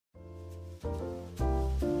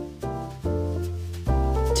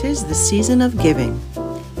'Tis the season of giving.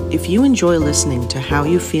 If you enjoy listening to How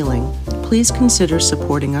You Feeling, please consider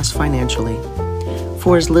supporting us financially.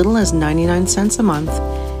 For as little as 99 cents a month,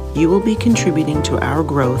 you will be contributing to our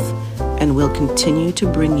growth and will continue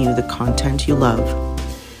to bring you the content you love.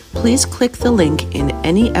 Please click the link in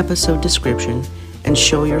any episode description and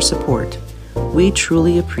show your support. We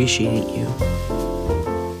truly appreciate you.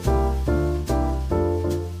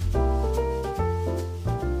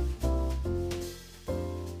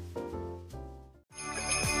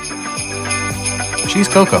 She's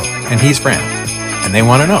Coco, and he's Fran, and they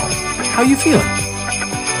want to know, how you feeling?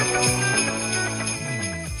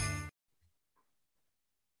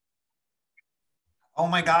 Oh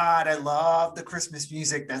my God, I love the Christmas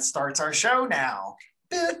music that starts our show now.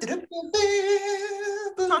 Talk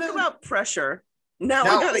about pressure. Now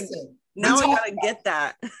Now, I gotta listen, get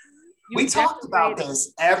that. we talked about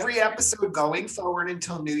this. Every episode going forward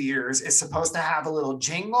until New Year's is supposed to have a little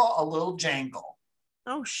jingle, a little jangle.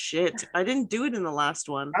 Oh shit. I didn't do it in the last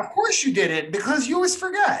one. Of course you did it because you always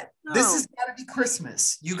forget. Oh. This has got to be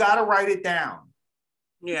Christmas. You got to write it down.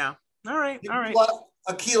 Yeah. All right.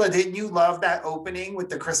 Akila, didn't you love that opening with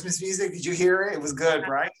the Christmas music? Did you hear it? It was good,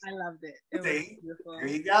 right? I loved it. It was beautiful. There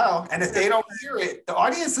you go. And if they don't hear it, the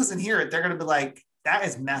audience doesn't hear it, they're going to be like, that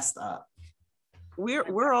is messed up.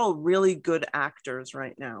 We're all really good actors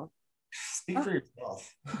right now. Speak for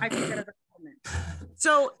yourself. I think that is a comment.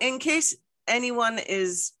 So in case anyone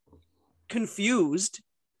is confused,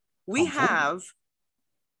 we have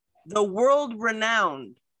the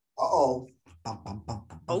world-renowned. Uh-oh.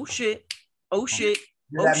 Oh shit. Oh shit.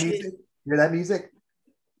 Hear that music? Hear that music?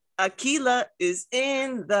 Akila is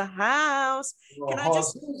in the house. Can I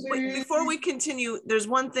just wait, before we continue, there's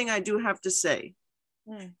one thing I do have to say.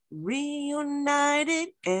 Reunited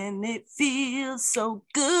and it feels so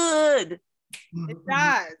good. It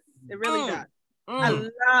does. It really does.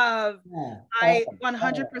 I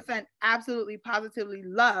 100% absolutely positively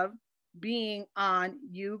love being on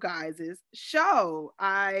you guys' show.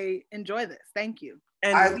 I enjoy this. Thank you.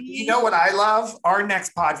 And you know what I love? Our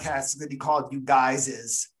next podcast is going to be called You Guys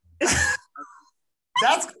Is.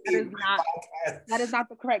 That is not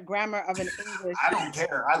the correct grammar of an English. I don't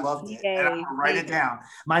care. I loved it. And I'm gonna write it down.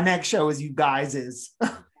 My next show is You Guys Is.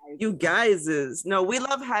 You guys is. No, we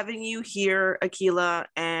love having you here, Akila,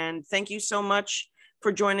 and thank you so much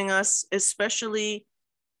for joining us, especially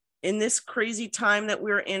in this crazy time that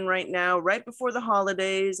we're in right now, right before the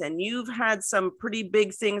holidays, and you've had some pretty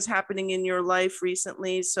big things happening in your life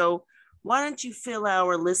recently. So why don't you fill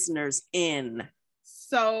our listeners in?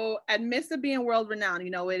 So amidst of being world renowned,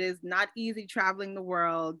 you know, it is not easy traveling the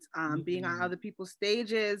world, being on other people's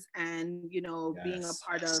stages and, you know, being a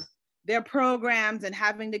part of their programs and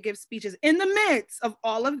having to give speeches. In the midst of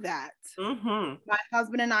all of that, my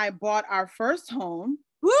husband and I bought our first home.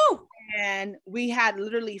 Woo! And we had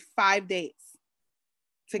literally 5 days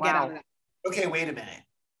to get out of that. Okay, wait a minute.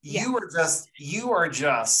 You are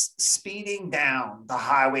just speeding down the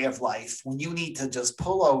highway of life when you need to just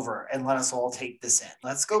pull over and let us all take this in.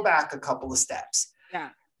 Let's go back a couple of steps. Yeah.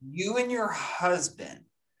 You and your husband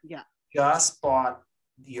just bought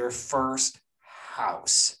your first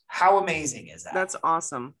house. How amazing is that? That's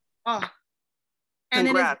awesome. Oh, and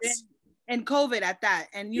congrats. It has been, and COVID at that.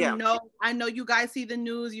 And you know, I know you guys see the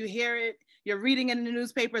news, you hear it, you're reading it in the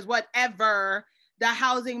newspapers, whatever. The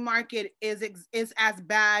housing market is as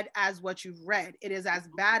bad as what you've read. It is as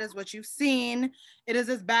bad as what you've seen. It is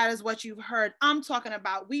as bad as what you've heard. I'm talking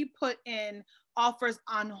about, we put in offers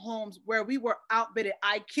on homes where we were outbidded.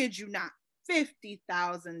 I kid you not,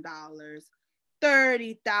 $50,000,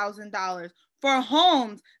 $30,000 for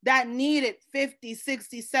homes that needed $50,000,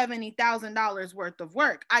 $60,000, $70,000 worth of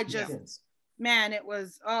work. Man, it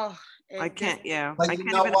was, I can't, But I you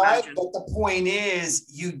can't know even what? imagine. But the point is,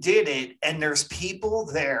 you did it, and there's people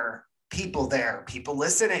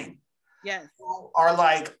listening. Yes. Who are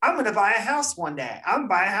like, I'm going to buy a house one day. I'm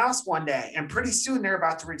buying a house one day. And pretty soon they're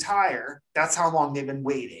about to retire. That's how long they've been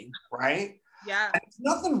waiting, right? Yeah. And there's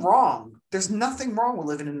nothing wrong. There's nothing wrong with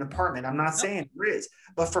living in an apartment. I'm not saying there is.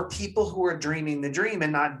 But for people who are dreaming the dream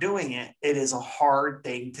and not doing it, it is a hard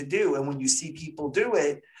thing to do. And when you see people do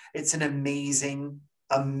it, it's an amazing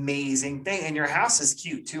thing. And your house is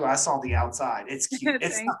cute too. I saw the outside. It's cute.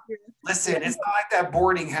 It's not like that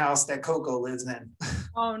boarding house that Coco lives in.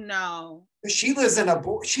 Oh no. She lives in a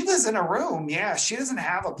room. Yeah, she doesn't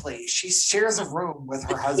have a place. She shares a room with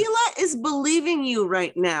her husband. Akila is believing you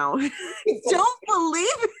right now. Don't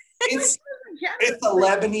believe it. It's a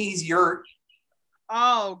Lebanese yurt.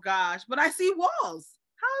 Oh gosh, but I see walls.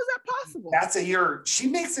 How is that possible? That's a yurt. She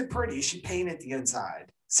makes it pretty. She painted the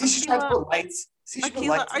inside. See, she tried to put lights.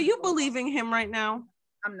 Akila, are you believing him right now?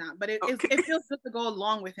 I'm not, but it feels good to go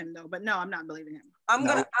along with him though. But no, I'm not believing him. I'm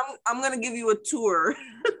gonna give you a tour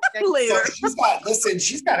later. So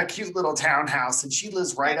she's got a cute little townhouse, and she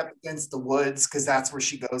lives right up against the woods because that's where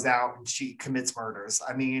she goes out and she commits murders.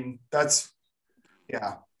 I mean,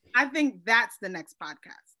 I think that's the next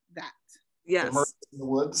podcast. The murders in the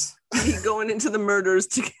woods. Going into the murders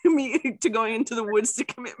going into the woods to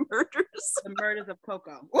commit murders. The murders of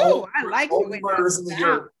Coco. Oh, I like the murders in the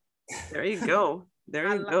yurt. There you go.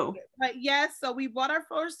 There you go. But yes, so we bought our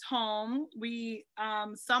first home. We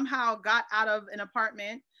somehow got out of an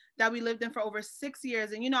apartment that we lived in for over 6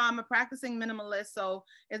 years. And I'm a practicing minimalist, so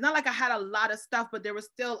it's not like I had a lot of stuff, but there was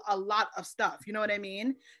still a lot of stuff. You know what I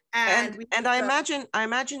mean? And I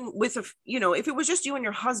imagine with if it was just you and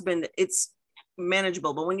your husband, it's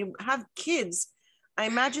manageable. But when you have kids, I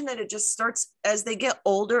imagine that it just starts as they get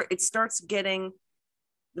older.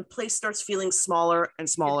 The place starts feeling smaller and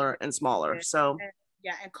smaller and smaller. So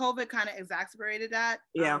and COVID kind of exacerbated that.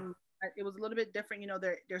 Yeah. It was a little bit different,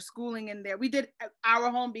 they're schooling in there. Our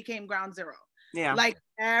home became ground zero. Yeah. Like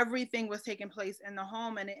everything was taking place in the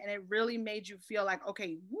home, and it really made you feel like,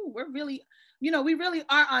 okay, we're really, we really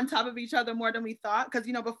are on top of each other more than we thought. Because,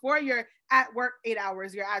 before you're at work 8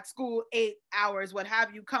 hours, you're at school 8 hours, what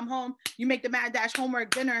have you, come home, you make the mad dash, homework,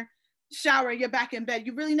 dinner, shower, you're back in bed.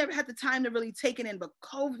 You really never had the time to really take it in. But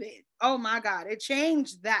COVID, oh my God, it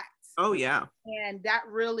changed that. Oh yeah. And that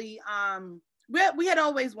really, we had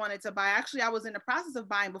always wanted to buy. Actually, I was in the process of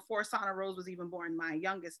buying before Sana Rose was even born, my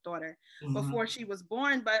youngest daughter, before she was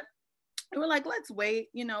born. But we were like, let's wait,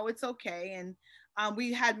 it's okay. And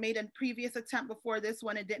we had made a previous attempt before this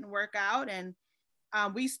one. It didn't work out. And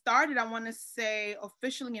we started, I want to say,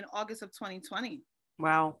 officially in August of 2020.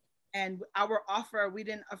 Wow. And our offer, we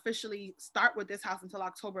didn't officially start with this house until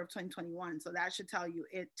October of 2021. So that should tell you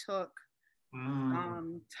it took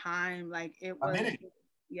time. Like it was,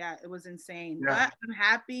 it was insane. Yeah. But I'm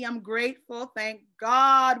happy. I'm grateful. Thank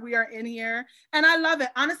God we are in here. And I love it.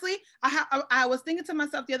 Honestly, I was thinking to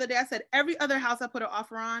myself the other day, I said, every other house I put an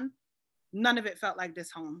offer on, none of it felt like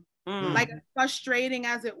this home. Like as frustrating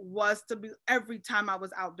as it was to be every time I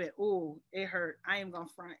was outbid. Oh, it hurt. I am gonna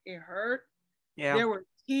front. It hurt. Yeah. There were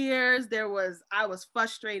tears. I was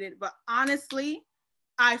frustrated, but honestly,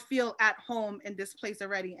 I feel at home in this place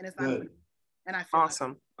already, and it's not good. And I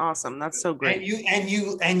feel awesome. That's so great. And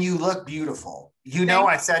you look beautiful.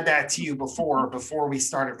 I said that to you before we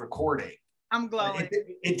started recording. I'm glowing.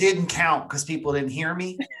 It didn't count because people didn't hear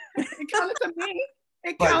me. It counted to me.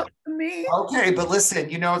 Counted to me. Okay, but listen,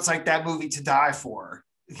 it's like that movie To Die For.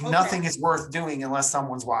 Okay. Nothing is worth doing unless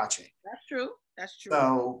someone's watching. That's true.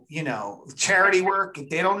 So, charity work, if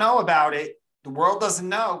they don't know about it, the world doesn't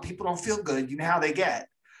know, people don't feel good. You know how they get.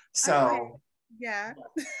 So yeah.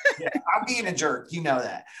 I'm being a jerk,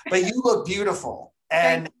 that. But you look beautiful,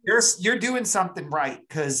 and you're doing something right.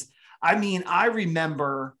 Because I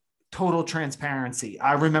remember, total transparency,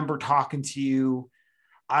 I remember talking to you,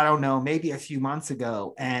 I don't know, maybe a few months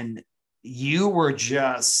ago, and you were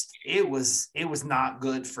just, it was not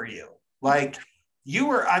good for you. Like you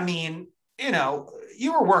were,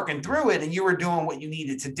 you were working through it and you were doing what you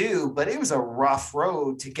needed to do, but it was a rough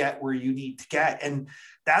road to get where you need to get. And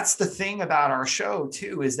that's the thing about our show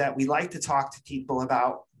too, is that we like to talk to people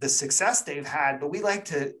about the success they've had, but we like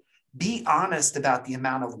to be honest about the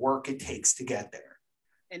amount of work it takes to get there.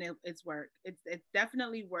 And it's work. It's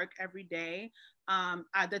definitely work every day.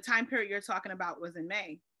 The time period you're talking about was in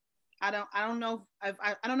May. I don't know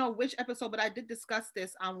I don't know which episode, but I did discuss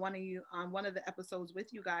this on one of the episodes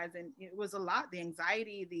with you guys, and it was a lot. The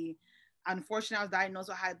anxiety, unfortunately, I was diagnosed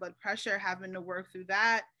with high blood pressure, having to work through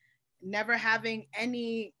that, never having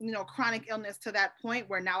any chronic illness to that point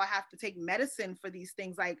where now I have to take medicine for these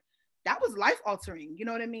things. Like that was life altering. You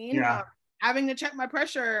know what I mean? Yeah. Having to check my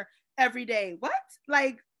pressure every day. What?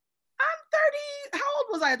 Like I'm 30. How old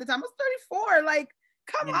was I at the time? I was 34. Like,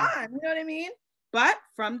 come on. You know what I mean? But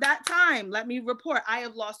from that time, let me report, I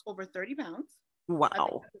have lost over 30 pounds.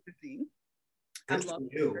 Wow. Good for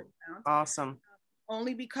you. Awesome.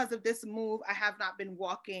 Only because of this move, I have not been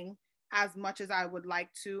walking as much as I would like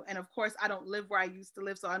to. And of course, I don't live where I used to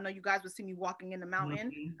live. So I know you guys would see me walking in the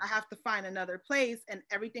mountain. I have to find another place, and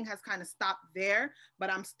everything has kind of stopped there.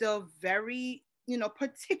 But I'm still very,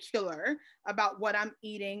 particular about what I'm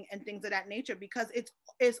eating and things of that nature, because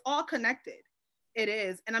it's all connected. It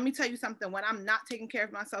is. And let me tell you something, when I'm not taking care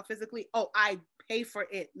of myself physically, I pay for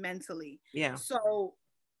it mentally. Yeah. So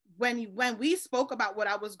when we spoke about what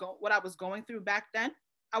I was going through back then,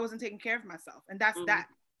 I wasn't taking care of myself. And that's that.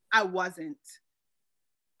 I wasn't.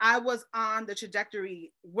 I was on the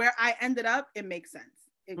trajectory where I ended up. It makes sense.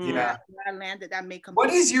 Yeah. Where I landed, that may come. What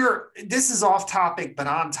is this is off topic, but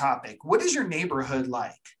on topic. What is your neighborhood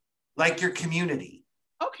like? Like your community?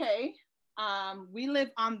 Okay. We live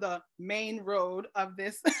on the main road of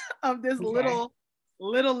this little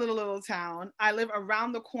town. I live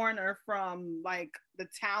around the corner from like the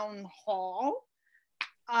town hall.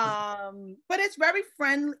 But it's very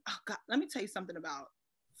friendly. Oh God, let me tell you something about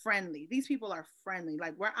friendly. These people are friendly.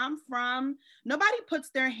 Like where I'm from, nobody puts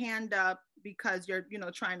their hand up because you're,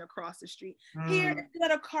 trying to cross the street. Here, if you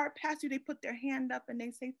let a car pass you, they put their hand up and they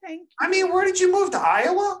say thank you. I mean, where did you move to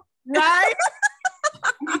Iowa? Right?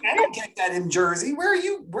 I don't get that in Jersey. Where are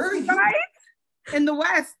you? Right? In the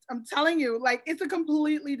West, I'm telling you, like it's a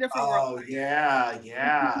completely different world. Oh yeah.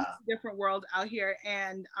 Different world out here,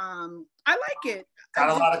 and I like it. Got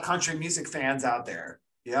a lot of country music fans out there.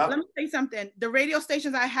 Yeah. Let me say something. The radio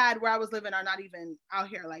stations I had where I was living are not even out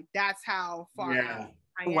here. Like that's how far I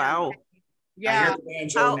am. Wow. Yeah.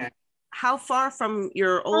 How far from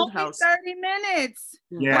your old house? 30 minutes.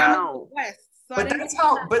 Yeah. Wow. West.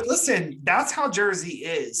 So but listen, that's how Jersey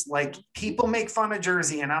is. Like people make fun of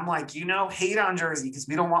Jersey and I'm like, hate on Jersey because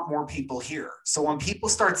we don't want more people here. So when people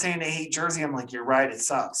start saying they hate Jersey, I'm like, you're right, it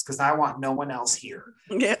sucks because I want no one else here.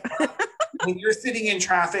 Yeah. When you're sitting in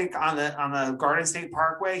traffic on the Garden State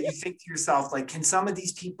Parkway, you think to yourself, like, can some of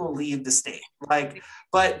these people leave the state? Like,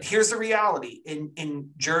 but here's the reality. In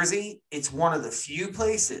Jersey, it's one of the few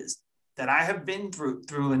places that I have been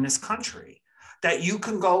through in this country that you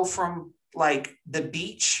can go from like the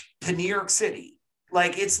beach to New York City.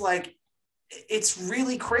 It's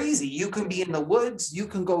really crazy. You can be in the woods, you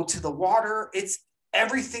can go to the water.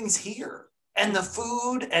 Everything's here. And the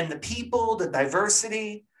food and the people, the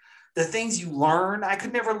diversity, the things you learn. I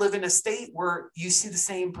could never live in a state where you see the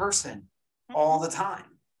same person all the time.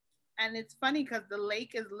 And it's funny because the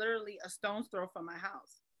lake is literally a stone's throw from my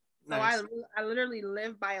house. Nice. So I literally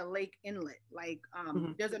live by a lake inlet. Like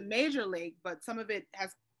there's a major lake, but some of it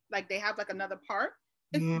has like they have like another part.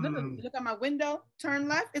 It's literally, look at my window, turn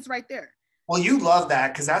left, it's right there. Well, you love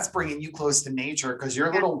that because that's bringing you close to nature because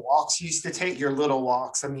your little walks, you used to take your little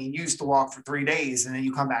walks. I mean, you used to walk for 3 days and then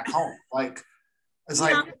you come back home. Like, it's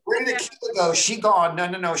like, where did Akila go? She gone.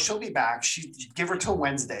 No, she'll be back. Give her till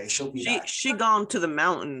Wednesday. She'll be back. She gone to the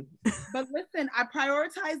mountain. But listen, I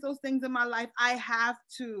prioritize those things in my life. I have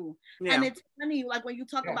to. Yeah. And it's funny, like when you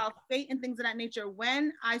talk about fate and things of that nature,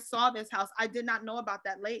 when I saw this house, I did not know about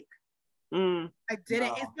that lake. I didn't.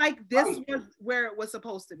 No. It's like this was where it was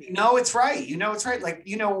supposed to be. No, it's right. It's right. Like,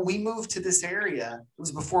 when we moved to this area, it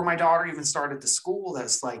was before my daughter even started the school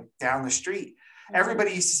that's like down the street.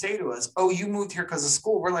 Everybody used to say to us, oh, you moved here because of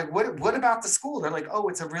school. We're like, what about the school? They're like, oh,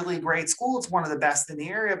 it's a really great school. It's one of the best in the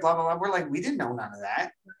area, blah, blah, blah. We're like, we didn't know none of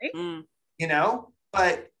that, right?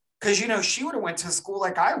 But because, she would have went to school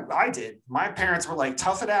like I did. My parents were like,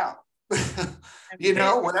 tough it out.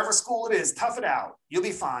 Whatever school it is, tough it out. You'll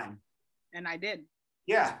be fine. And I did.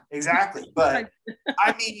 Yeah, exactly. But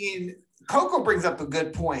I mean, Coco brings up a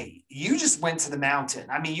good point. You just went to the mountain.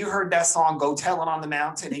 I mean, you heard that song, Go Tell It on the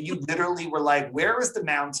Mountain, and you literally were like, where is the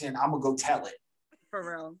mountain? I'm going to go tell it. For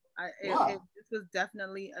real. This was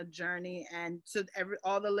definitely a journey. And to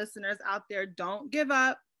all the listeners out there, don't give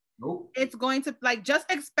up. Nope. It's going to, just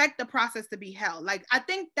expect the process to be hell. Like, I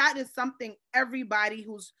think that is something everybody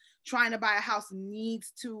who's trying to buy a house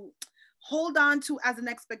needs to hold on to as an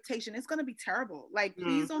expectation. It's going to be terrible. Like,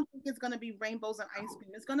 please don't think it's going to be rainbows and ice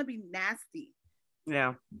cream. It's going to be nasty.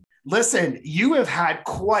 Yeah. Listen, you have had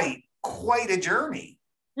quite a journey.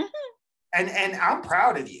 And I'm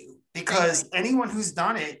proud of you because anyone who's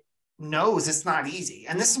done it knows it's not easy.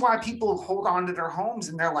 And this is why people hold on to their homes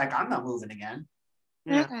and they're like, I'm not moving again.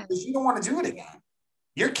 Yeah. Because you don't want to do it again.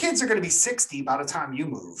 Your kids are going to be 60 by the time you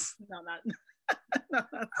move. No, not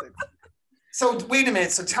 60. So wait a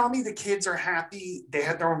minute. So tell me the kids are happy. They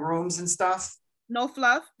had their own rooms and stuff. No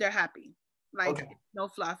fluff. They're happy. No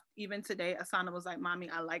fluff. Even today, Asana was like, Mommy,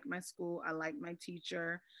 I like my school. I like my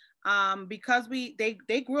teacher. Because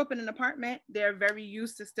they grew up in an apartment. They're very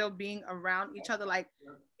used to still being around each other. Like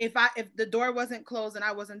if the door wasn't closed and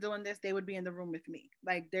I wasn't doing this, they would be in the room with me.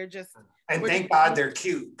 Like they're just. And thank God they're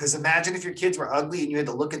cute. Because imagine if your kids were ugly and you had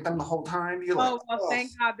to look at them the whole time. You're like, well,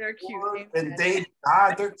 thank God they're cute. And thank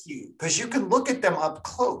God they're cute. Because you can look at them up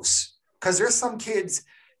close. Because there's some kids,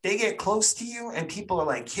 they get close to you and people are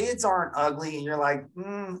like, kids aren't ugly. And you're like,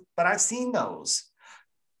 but I've seen those.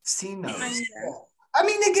 I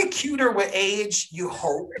mean, they get cuter with age, you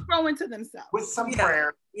hope. They grow into themselves. With some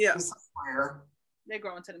prayer. Yeah. With some prayer. They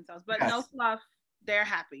grow into themselves. But no fluff, they're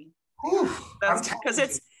happy.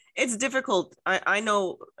 Because it's difficult. I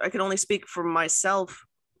know I can only speak for myself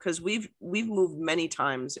because we've moved many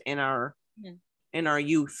times in our in our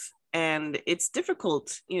youth. And it's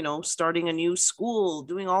difficult, you know, starting a new school,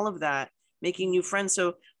 doing all of that, making new friends.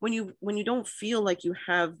 So when you don't feel like you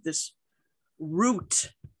have this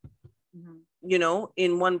root, you know,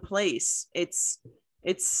 in one place, it's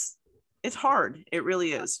hard. It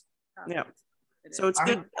really is. Yeah. So it's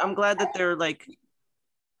good. I'm glad that they're like.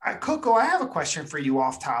 Coco, I have a question for you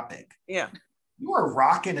off topic. Yeah. You are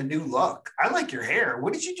rocking a new look. I like your hair.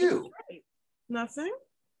 What did you do? Nothing.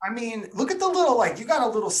 I mean, look at the little, like, you got a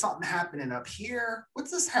little something happening up here. What's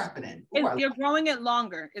this happening? Ooh, you're growing it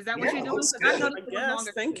longer. Is that what you're doing? I guess.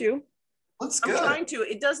 Thank you. Looks good. I'm trying to.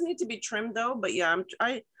 It does need to be trimmed though, but yeah,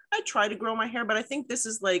 I try to grow my hair, but I think this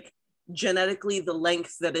is like genetically the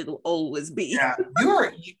length that it'll always be. Yeah,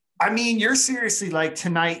 you're seriously like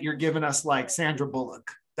tonight. You're giving us like Sandra Bullock.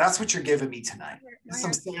 That's what you're giving me tonight.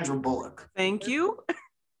 Some Sandra Bullock. Thank you.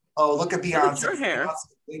 Oh, look at Beyonce. Your hair. Beyonce.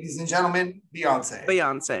 Ladies and gentlemen,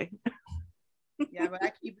 Beyonce. Yeah, but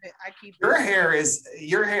I keep it.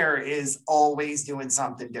 Your hair is always doing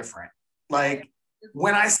something different. Like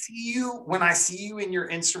when I see you in your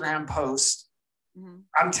Instagram post,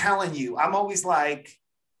 I'm telling you, I'm always like,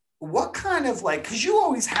 what kind of like, because you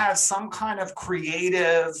always have some kind of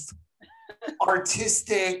creative,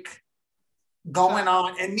 artistic going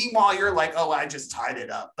on, and meanwhile you're like, oh, I just tied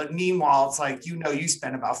it up, but meanwhile it's like, you know, you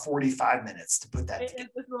spent about 45 minutes to put that together.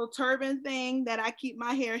 It's this little turban thing that I keep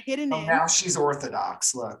my hair hidden in. Now she's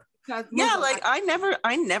orthodox. Look, yeah, like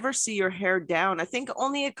I never see your hair down. I think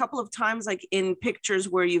only a couple of times, like in pictures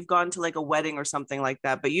where you've gone to like a wedding or something like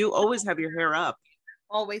that, but you always have your hair up.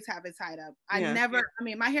 Always have it tied up.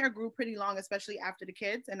 My hair grew pretty long, especially after the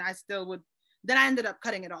kids, and I still would. Then I ended up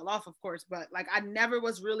cutting it all off, of course, but like I never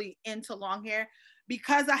was really into long hair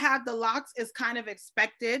because I have the locks. It's kind of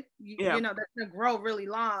expected, you know, that to grow really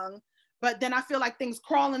long. But then I feel like things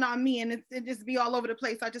crawling on me and it just be all over the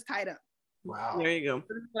place. So I just tie it up. Wow. There you go.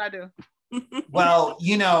 This is what I do. Well,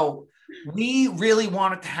 you know, we really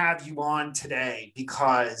wanted to have you on today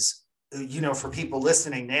because, you know, for people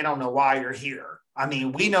listening, they don't know why you're here. I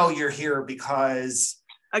mean, we know you're here because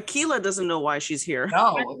Akilah doesn't know why she's here.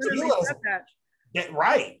 No,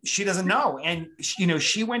 right. She doesn't know. And, you know,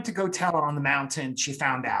 she went to go tell it on the mountain. She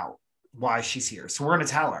found out why she's here. So we're going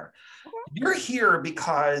to tell her. You're here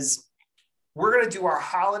because we're going to do our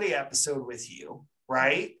holiday episode with you,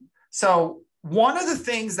 right? So one of the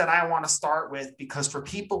things that I want to start with, because for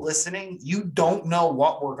people listening, you don't know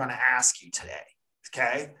what we're going to ask you today,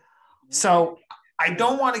 okay? So I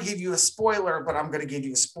don't want to give you a spoiler, but I'm going to give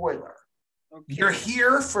you a spoiler. Okay. You're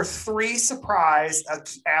here for 3 surprise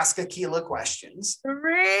Ask Akilah questions.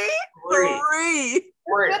 Three.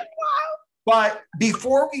 But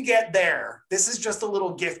before we get there, this is just a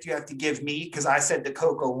little gift you have to give me, because I said to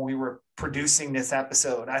Coco when we were producing this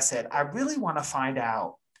episode, I said, I really want to find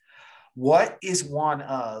out what is one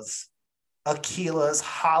of Akilah's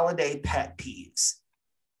holiday pet peeves.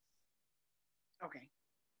 Okay.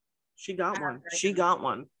 She got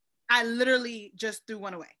one. I literally just threw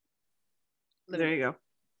one away. Literally. There you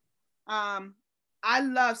go. I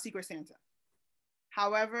love Secret Santa.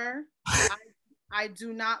 However, I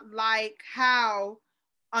do not like how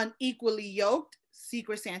unequally yoked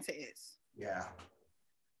Secret Santa is. Yeah.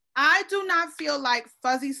 I do not feel like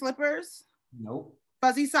fuzzy slippers,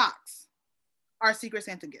 fuzzy socks are Secret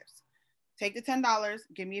Santa gifts. Take the $10,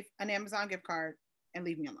 give me an Amazon gift card, and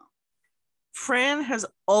leave me alone. Fran has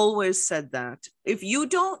always said that. If you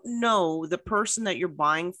don't know the person that you're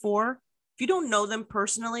buying for, if you don't know them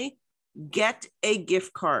personally, get a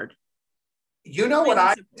gift card. You know what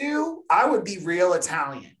I do? I would be real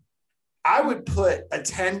Italian. I would put a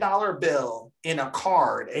 $10 bill in a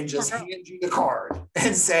card and just hand you the card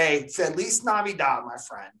and say, Feliz Navidad, my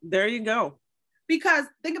friend. There you go. Because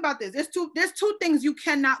think about this. There's two things you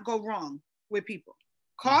cannot go wrong with people.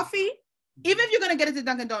 Coffee, even if you're going to get it to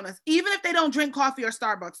Dunkin' Donuts, even if they don't drink coffee or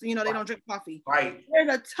Starbucks, you know, they don't drink coffee. Right. There's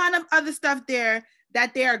a ton of other stuff there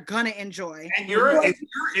that they are gonna enjoy. And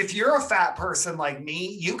if you're a fat person like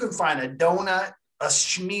me, you can find a donut, a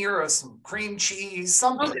smear of some cream cheese,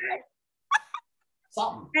 something. Okay.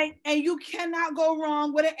 Something. And you cannot go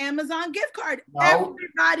wrong with an Amazon gift card. No.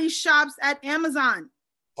 Everybody shops at Amazon.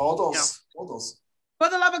 All those. For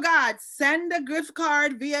the love of God, send a gift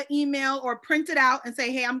card via email or print it out and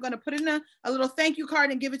say, hey, I'm going to put in a little thank you card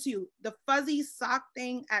and give it to you. The fuzzy sock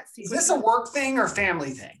thing at Secret. Is this a work thing or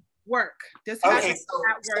family thing? Work. Okay,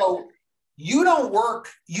 so you don't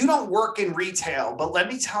work in retail, but let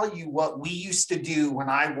me tell you what we used to do when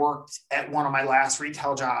I worked at one of my last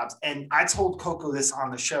retail jobs. And I told Coco this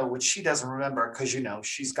on the show, which she doesn't remember because, you know,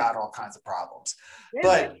 she's got all kinds of problems.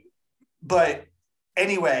 Yeah. But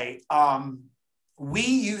anyway, we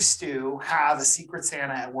used to have a Secret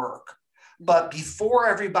Santa at work, but before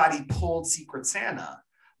everybody pulled Secret Santa,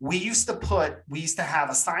 we used to have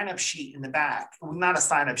a sign-up sheet in the back. Well, not a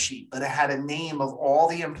sign-up sheet, but it had a name of all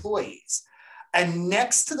the employees. And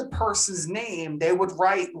next to the person's name, they would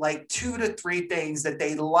write like 2 to 3 things that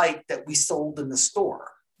they liked that we sold in the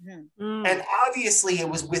store. And obviously it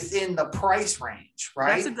was within the price range,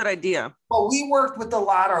 right? That's a good idea. But we worked with a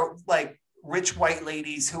lot of like rich white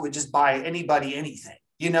ladies who would just buy anybody anything,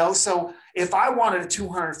 you know? So if I wanted a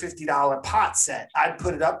 $250 pot set, I'd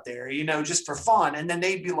put it up there, you know, just for fun. And then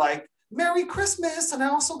they'd be like, Merry Christmas. And I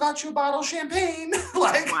also got you a bottle of champagne.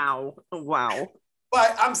 Like, wow.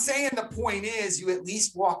 But I'm saying the point is you at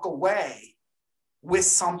least walk away with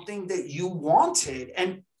something that you wanted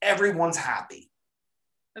and everyone's happy.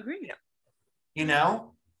 Agreed. You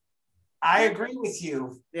know, I agree with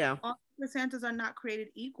you. Yeah. All the Santas are not created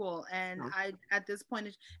equal. And at this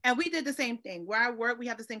point, and we did the same thing. Where I work, we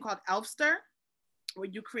have this thing called Elfster, where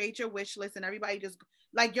you create your wish list and everybody just,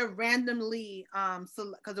 like, you're randomly,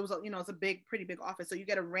 because it was, you know, it's a pretty big office. So you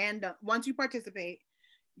get a random, once you participate,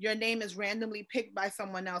 your name is randomly picked by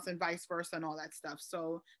someone else and vice versa and all that stuff.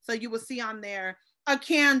 So you will see on there a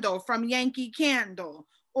candle from Yankee Candle,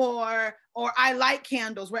 or I like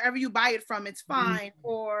candles, wherever you buy it from, it's fine.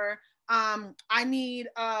 Or I need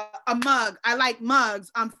a mug. I like mugs.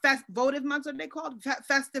 Votive mugs, are they called?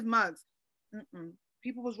 Festive mugs.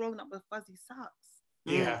 People was rolling up with fuzzy socks.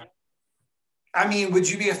 Yeah. I mean, would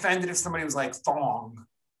you be offended if somebody was like thong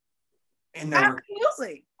in their?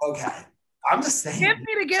 Absolutely. Okay. I'm just saying. Give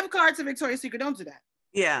me the gift card to Victoria's Secret. Don't do that.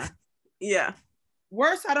 Yeah.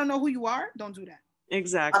 Worse, I don't know who you are. Don't do that.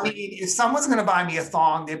 Exactly. I mean, if someone's going to buy me a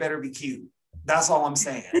thong, they better be cute. That's all I'm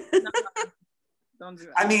saying. Don't do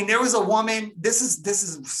that. I mean, there was a woman, this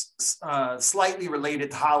is slightly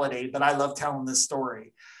related to holiday, but I love telling this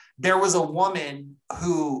story. There was a woman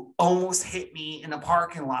who almost hit me in a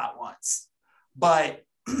parking lot once, but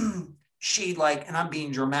she like, and I'm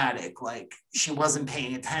being dramatic, like she wasn't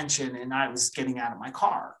paying attention and I was getting out of my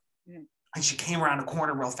car. And she came around the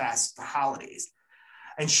corner real fast at the holidays.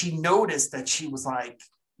 And she noticed that she was like,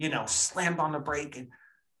 you know, slammed on the brake, and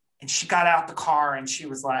she got out the car and she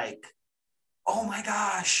was like, oh my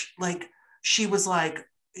gosh. Like, she was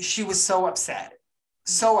so upset.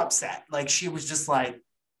 Like, she was just like,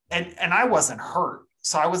 and I wasn't hurt.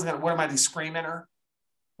 So I wasn't gonna, what am I doing, scream at her?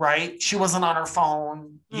 Right? She wasn't on her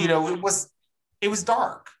phone. You know, it was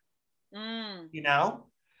dark, you know?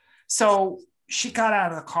 So she got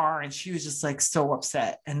out of the car and she was just like so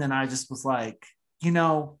upset. And then I just was like, you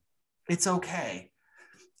know, it's okay.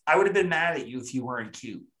 I would have been mad at you if you weren't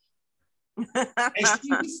cute. And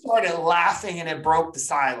she started laughing and it broke the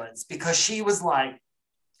silence because she was like,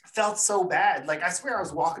 felt so bad. Like, I swear I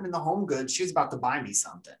was walking in the Home Goods. She was about to buy me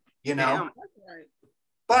something, you know? Damn.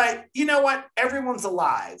 But you know what? Everyone's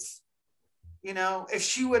alive. You know, if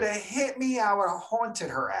she would have hit me, I would have haunted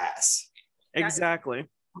her ass. Exactly. I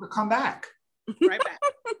would have come back. Right back.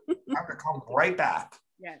 I would have come right back.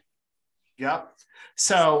 Yes. Yep.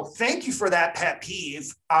 So thank you for that pet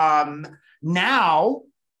peeve. Now,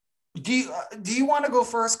 do you want to go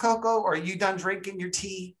first, Coco? Or are you done drinking your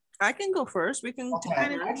tea? I can go first. We can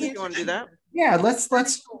if you want to do that. Yeah,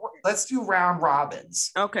 let's do round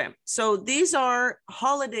robins. Okay. So these are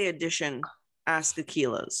holiday edition Ask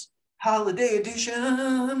Akila's. Holiday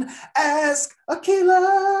edition Ask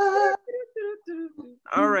Akila.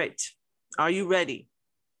 All right. Are you ready?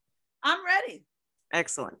 I'm ready.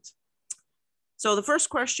 Excellent. So the first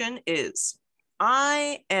question is,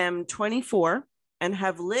 I am 24 and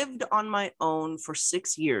have lived on my own for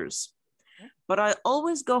 6 years, but I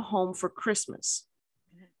always go home for Christmas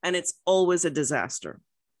and it's always a disaster.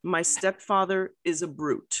 My stepfather is a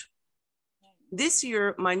brute. This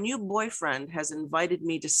year, my new boyfriend has invited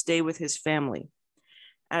me to stay with his family.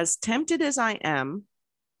 As tempted as I am,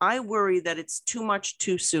 I worry that it's too much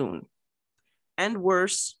too soon. And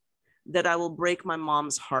worse, that I will break my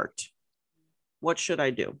mom's heart. What should I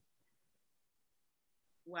do?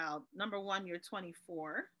 Well, number one, you're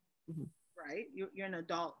 24, right? You're an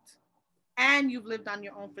adult. And you've lived on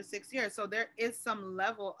your own for 6 years. So there is some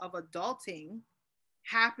level of adulting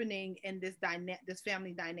happening in this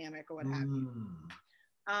family dynamic or what have you.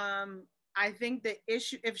 I think the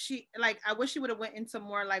issue, if she, like, I wish she would have went into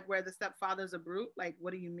more like where the stepfather's a brute. Like,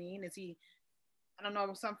 what do you mean? Is he, I don't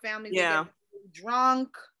know, some families get drunk,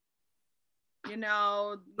 you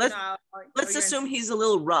know. Let's assume he's a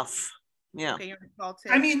little rough. Yeah. Okay,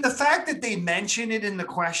 I mean, the fact that they mention it in the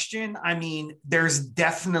question, I mean, there's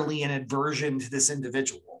definitely an aversion to this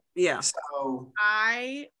individual. Yeah. So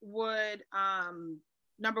I would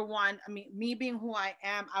number one, I mean, me being who I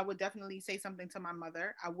am, I would definitely say something to my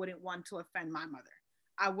mother. I wouldn't want to offend my mother.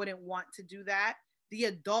 I wouldn't want to do that. The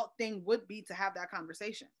adult thing would be to have that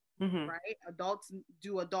conversation, right? Adults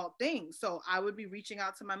do adult things. So I would be reaching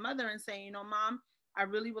out to my mother and saying, you know, Mom, I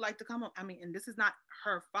really would like to come home. I mean, and this is not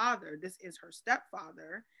her father. This is her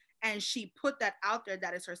stepfather. And she put that out there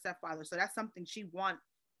that is her stepfather. So that's something she wants.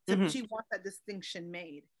 She wants that distinction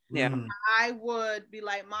made. Yeah. I would be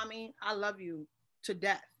like, Mommy, I love you to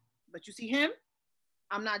death. But you see him?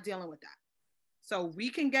 I'm not dealing with that. So we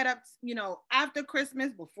can get up, you know, after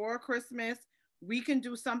Christmas, before Christmas, we can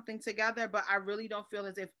do something together, but I really don't feel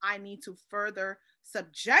as if I need to further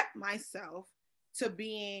subject myself to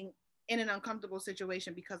being in an uncomfortable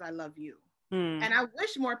situation because I love you. And I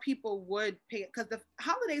wish more people would pay, because the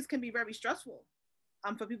holidays can be very stressful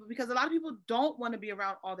for people, because a lot of people don't want to be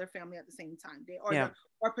around all their family at the same time.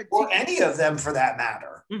 Or any of them for that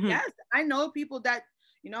matter. Yes, I know people that,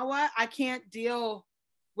 you know what, I can't deal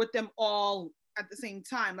with them all at the same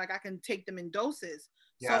time. Like I can take them in doses.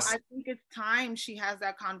 Yes. So I think it's time she has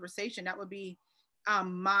that conversation. That would be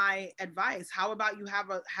my advice. How about you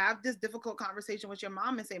have this difficult conversation with your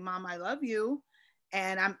mom and say, Mom, I love you.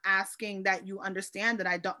 And I'm asking that you understand that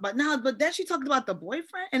I don't, but then she talked about the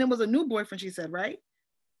boyfriend, and it was a new boyfriend, she said, right?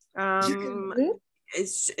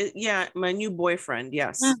 Yeah, my new boyfriend.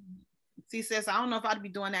 Yes. See, sis, I don't know if I'd be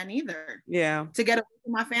doing that either. Yeah. To get away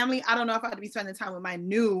from my family, I don't know if I'd be spending time with my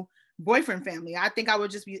new boyfriend family. I think I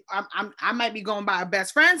would just be, I might be going by a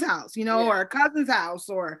best friend's house, you know, or a cousin's house,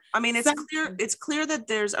 or. I mean, it's clear that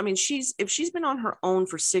there's, I mean, if she's been on her own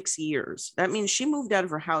for 6 years, that means she moved out of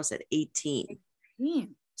her house at 18.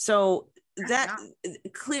 So that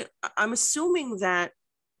clear, I'm assuming that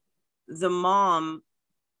the mom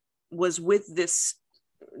was with this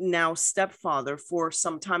now stepfather for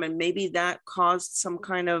some time, and maybe that caused some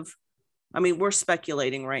kind of, I mean, we're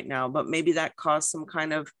speculating right now, but maybe that caused some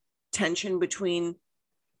kind of tension between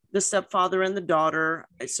the stepfather and the daughter.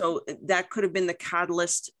 So that could have been the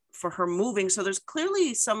catalyst for her moving. So there's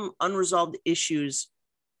clearly some unresolved issues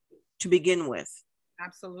to begin with.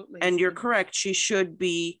 Absolutely. And you're correct. She should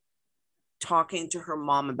be talking to her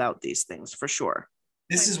mom about these things for sure.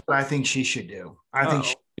 This is what I think she should do. I think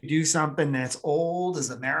she should do something that's old as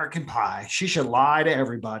American pie. She should lie to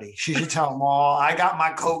everybody. She should tell them all, I got my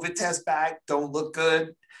COVID test back. Don't look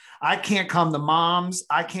good. I can't come to mom's.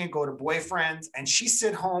 I can't go to boyfriends. And she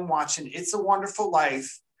sit home watching It's a Wonderful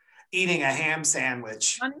Life, eating a ham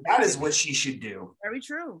sandwich. That is what she should do. Very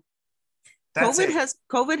true.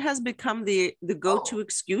 COVID has become the go-to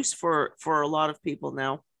excuse for a lot of people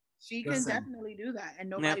now. She can definitely do that, and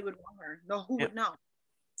nobody would want her. No, who would know?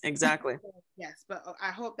 Exactly. Yes, but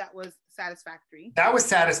I hope that was satisfactory. That was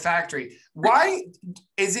satisfactory. Why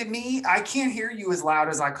is it me? I can't hear you as loud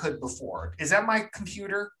as I could before. Is that my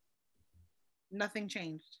computer? Nothing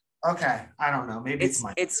changed. Okay, I don't know. Maybe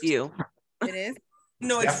it's you. It is.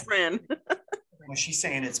 No, it's Fran. Well, she's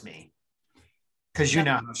saying it's me. Because you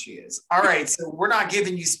know how she is. All right, so we're not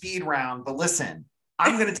giving you speed round, but listen,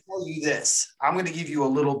 I'm going to tell you this. I'm going to give you a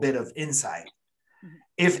little bit of insight.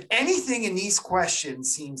 If anything in these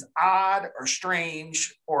questions seems odd or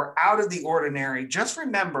strange or out of the ordinary, just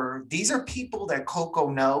remember, these are people that Coco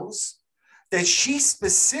knows, that she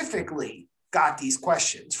specifically got these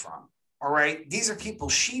questions from. All right? These are people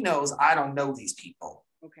she knows. I don't know these people.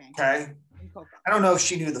 Okay? I don't know if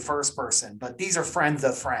she knew the first person, but these are friends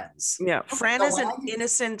of friends. Yeah, Fran is an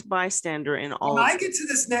innocent bystander in all. When I get to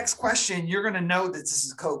this next question, you're going to know that this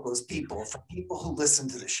is Coco's people, from people who listen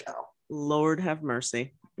to the show. Lord have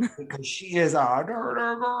mercy. Because she is a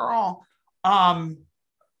dirty girl.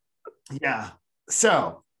 Yeah.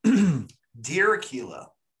 So, dear Akilah,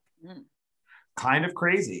 kind of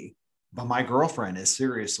crazy, but my girlfriend is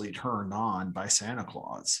seriously turned on by Santa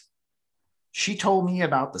Claus. She told me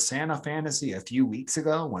about the Santa fantasy a few weeks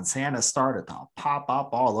ago when Santa started to pop up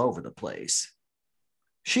all over the place.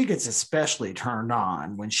 She gets especially turned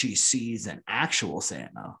on when she sees an actual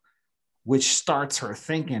Santa, which starts her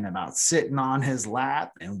thinking about sitting on his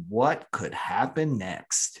lap and what could happen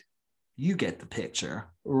next. You get the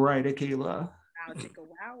picture, right, Akilah? I'll take a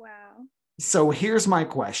wow. So here's my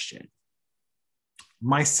question.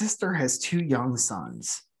 My sister has 2 young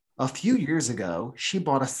sons. A few years ago, she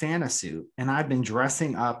bought a Santa suit, and I've been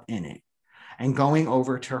dressing up in it and going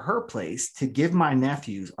over to her place to give my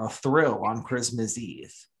nephews a thrill on Christmas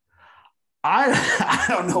Eve. I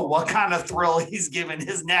don't know what kind of thrill he's giving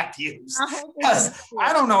his nephews, because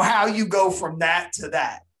I don't know how you go from that to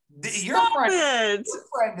that. Your friend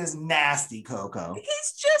is nasty, Coco.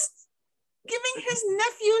 He's just giving his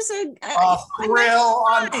nephews a thrill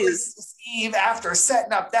on Christmas Eve after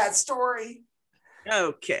setting up that story.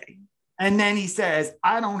 Okay. And then he says,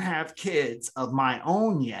 I don't have kids of my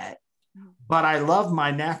own yet, but I love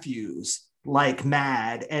my nephews like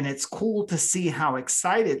mad. And it's cool to see how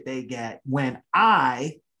excited they get when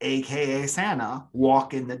I, AKA Santa,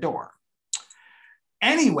 walk in the door.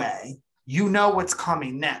 Anyway, you know what's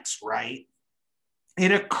coming next, right?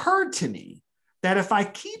 It occurred to me that if I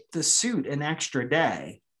keep the suit an extra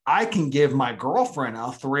day, I can give my girlfriend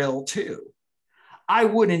a thrill too. I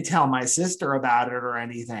wouldn't tell my sister about it or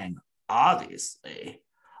anything, obviously.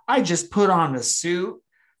 I just put on the suit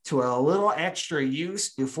to a little extra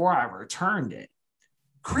use before I returned it.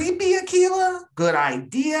 Creepy, Akilah? Good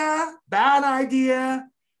idea? Bad idea?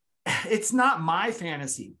 It's not my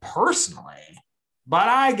fantasy personally, but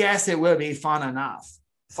I guess it would be fun enough.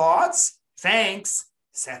 Thoughts? Thanks,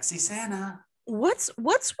 Sexy Santa. What's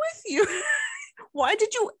with you? Why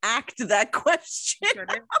did you act that question?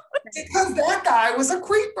 Because that guy was a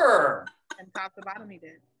creeper. And top to bottom he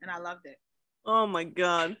did, and I loved it. Oh my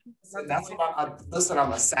God. That's what listen,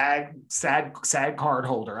 I'm a sad card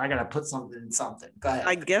holder. I gotta put something in something. Go ahead.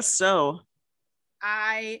 I guess so.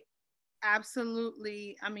 I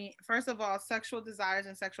absolutely, I mean, first of all, sexual desires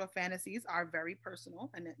and sexual fantasies are very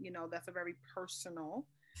personal, and that's a very personal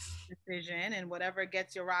decision, and whatever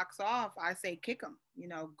gets your rocks off, I say kick them.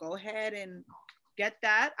 Go ahead and get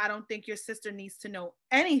that. I don't think your sister needs to know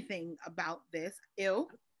anything about this.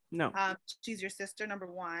 No. She's your sister, number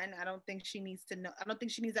one. I don't think she needs to know. I don't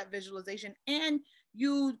think she needs that visualization. And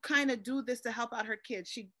you kind of do this to help out her kids.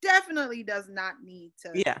 She definitely does not need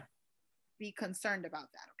to be concerned about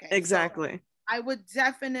that. Okay. Exactly. So I would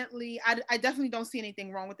definitely, I definitely don't see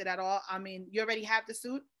anything wrong with it at all. I mean, you already have the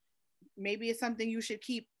suit. Maybe it's something you should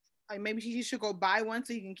keep. Like maybe you should go buy one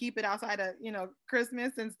so you can keep it outside of,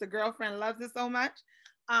 Christmas, since the girlfriend loves it so much.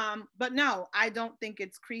 But no, I don't think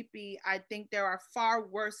it's creepy. I think there are far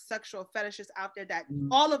worse sexual fetishes out there that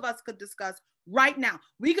all of us could discuss right now.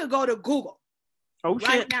 We could go to Google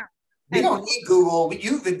right now. We don't need Google. Do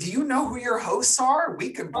you know who your hosts are?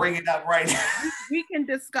 We can bring it up right now. We can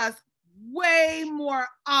discuss way more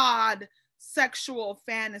odd sexual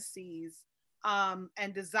fantasies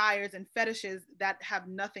and desires and fetishes that have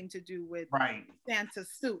nothing to do with Santa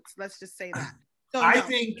suits. Let's just say that. So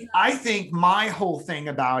I think my whole thing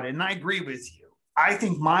about it, and I agree with you, I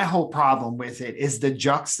think my whole problem with it is the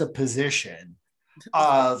juxtaposition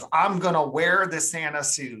of I'm going to wear the Santa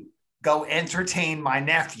suit, go entertain my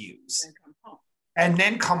nephews, and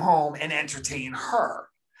then come home and entertain her.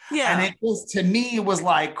 Yeah. And it was, to me, it was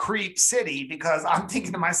like Creep City, because I'm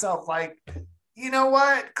thinking to myself, like, you know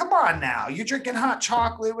what? Come on now. You're drinking hot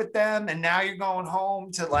chocolate with them, and now you're going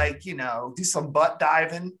home to do some butt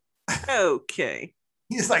diving. Okay.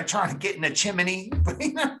 He's like trying to get in a chimney.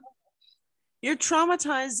 You're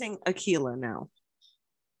traumatizing Akilah now.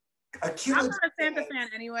 I'm not a Santa fan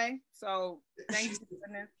anyway, so thank you for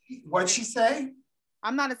goodness. What'd she say?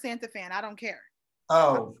 I'm not a Santa fan. I don't care. Oh.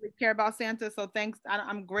 I don't really care about Santa, so thanks.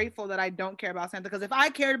 I'm grateful that I don't care about Santa, because if I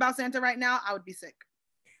cared about Santa right now, I would be sick.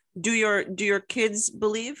 Do your kids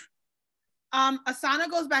believe? Asana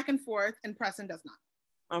goes back and forth, and Preston does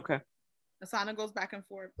not. Okay. Asana goes back and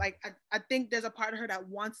forth. Like I think there's a part of her that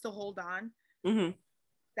wants to hold on,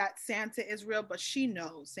 that Santa is real, but she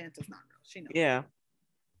knows Santa's not real. She knows. Yeah.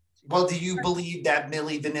 Well, do you believe that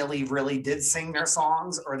Milli Vanilli really did sing their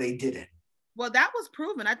songs, or they didn't? Well, that was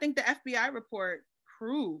proven. I think the FBI report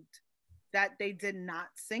proved that they did not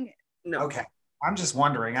sing it. No. Okay. I'm just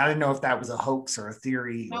wondering. I didn't know if that was a hoax or a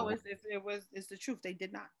theory. No, it's the truth. They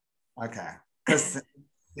did not. Okay. Because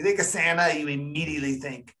you think of Santa, you immediately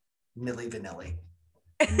think Milli Vanilli.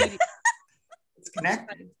 It's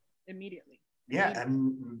connected. Immediately. Yeah,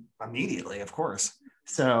 immediately, of course.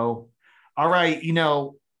 So, all right,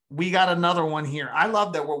 we got another one here. I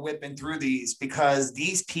love that we're whipping through these, because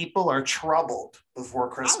these people are troubled before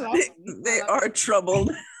Christmas. They are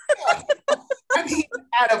troubled. I mean,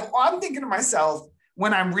 I'm thinking to myself,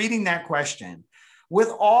 when I'm reading that question, with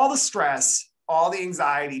all the stress, all the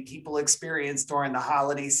anxiety people experience during the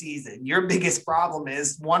holiday season, your biggest problem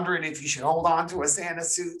is wondering if you should hold on to a Santa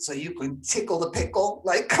suit so you can tickle the pickle.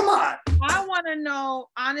 Like, come on. I want to know,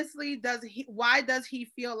 honestly, why does he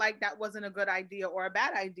feel like that wasn't a good idea or a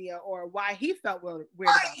bad idea, or why he felt weird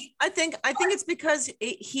about it? I think it's because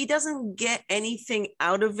he doesn't get anything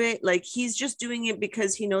out of it. Like, he's just doing it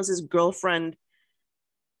because he knows his girlfriend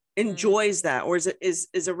enjoys that, or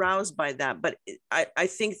is aroused by that. But I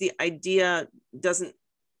think the idea doesn't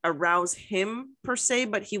arouse him per se,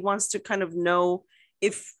 but he wants to kind of know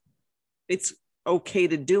if it's okay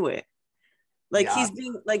to do it. Like, he's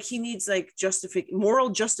being like, he needs like moral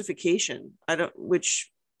justification.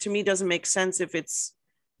 Which to me doesn't make sense if it's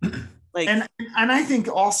Like, and I think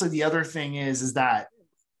also the other thing is that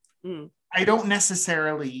I don't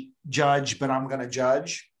necessarily judge, but I'm going to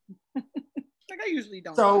judge. Like I usually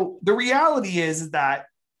don't. So the reality is that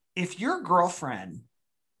if your girlfriend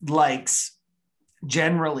likes,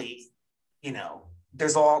 generally, you know,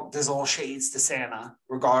 there's all shades to Santa,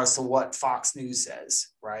 regardless of what Fox News says,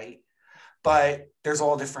 right? But there's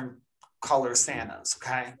all different color Santas,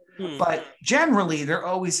 okay? But generally, they're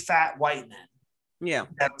always fat white men. Yeah.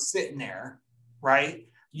 That are sitting there, right?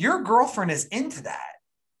 Your girlfriend is into that.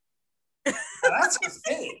 Now, that's her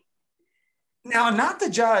thing. Now, not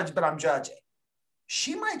the judge, but I'm judging.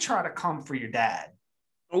 She might try to come for your dad.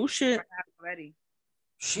 Oh shit. Already.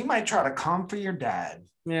 She might try to come for your dad.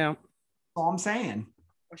 Yeah. That's all I'm saying.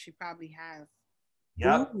 Or she probably has.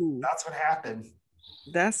 Yep. Ooh. That's what happened.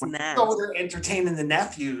 That's when nasty. over there entertaining the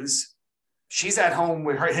nephews. She's at home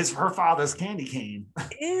with her father's candy cane.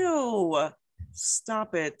 Ew.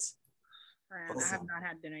 Stop it. Fran, I have not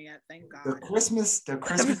had dinner yet. Thank God. The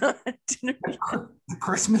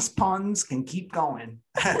Christmas puns can keep going.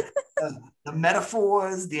 the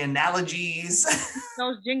metaphors, the analogies.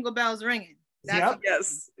 Those jingle bells ringing. Yep.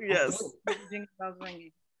 Yes. Jingle bells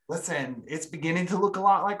ringing. Listen, it's beginning to look a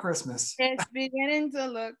lot like Christmas. It's beginning to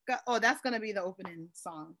look. Oh, that's gonna be the opening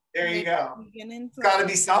song. There you go. It's got to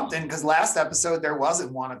be something, because last episode there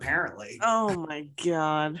wasn't one, apparently. Oh my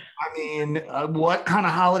God. I mean, what kind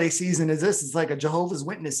of holiday season is this? It's like a Jehovah's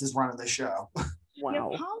Witnesses running the show. Wow. He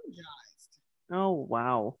apologized. Oh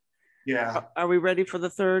wow. Yeah. Are we ready for the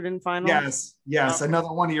third and final? Yes. Okay.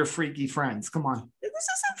 Another one of your freaky friends. Come on. This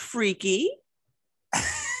isn't freaky.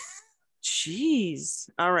 Jeez.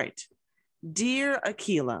 All right. Dear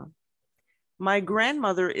Akila, my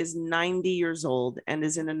grandmother is 90 years old and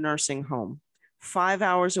is in a nursing home 5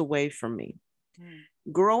 hours away from me.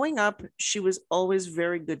 Growing up, she was always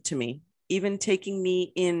very good to me, even taking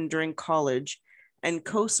me in during college and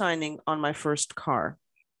co-signing on my first car.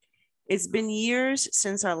 It's been years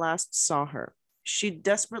since I last saw her. She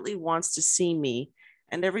desperately wants to see me,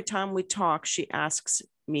 and every time we talk, she asks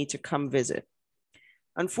me to come visit.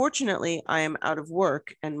 Unfortunately, I am out of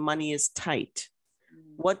work and money is tight.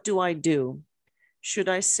 What do I do? Should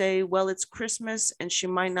I say, well, it's Christmas and she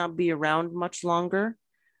might not be around much longer,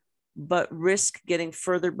 but risk getting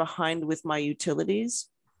further behind with my utilities?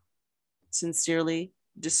 Sincerely,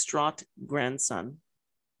 distraught grandson.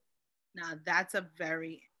 Now that's a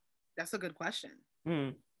good question.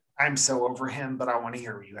 I'm so over him, but I want to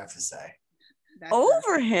hear what you have to say.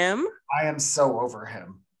 Over him? I am so over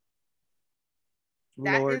him.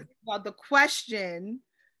 That Lord. is about the question.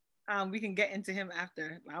 We can get into him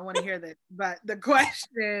after. I want to hear that. But the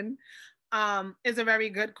question is a very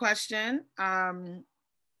good question.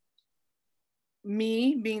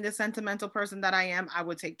 Me being the sentimental person that I am, I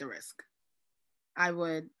would take the risk. I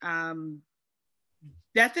would.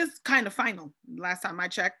 Death is kind of final. Last time I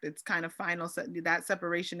checked, it's kind of final. So that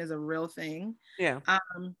separation is a real thing. Yeah.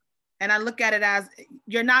 And I look at it as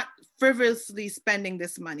you're not frivolously spending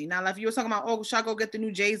this money. Now, if you were talking about, oh, should I go get the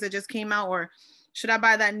new J's that just came out? Or should I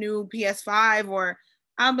buy that new PS5? Or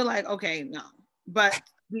I'll be like, okay, no. But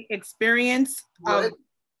the experience of,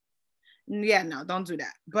 yeah, no, don't do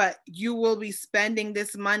that. But you will be spending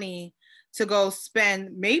this money to go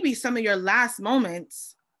spend maybe some of your last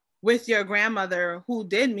moments with your grandmother, who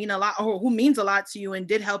did mean a lot, or who means a lot to you and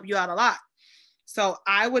did help you out a lot. So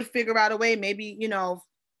I would figure out a way, maybe,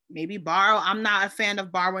 maybe borrow. I'm not a fan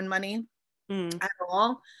of borrowing money at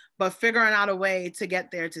all, but figuring out a way to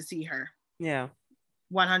get there to see her. Yeah.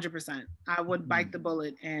 100%. I would bite the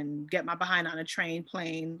bullet and get my behind on a train,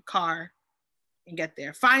 plane, car, and get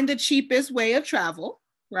there. Find the cheapest way of travel,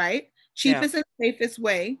 right? Cheapest and safest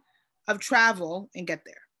way of travel and get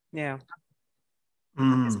there. Yeah.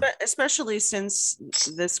 Especially since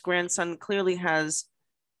this grandson clearly has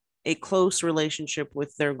a close relationship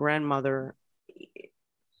with their grandmother.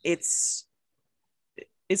 It's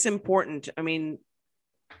important. I mean,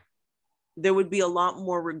 there would be a lot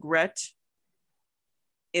more regret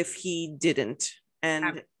if he didn't,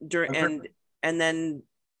 and then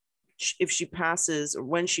if she passes, or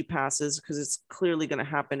when she passes, because it's clearly going to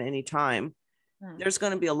happen anytime, there's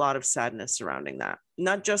going to be a lot of sadness surrounding that.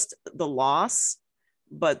 Not just the loss,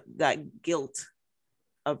 but that guilt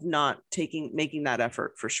of not making that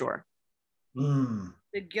effort, for sure.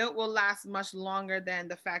 The guilt will last much longer than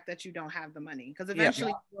the fact that you don't have the money, because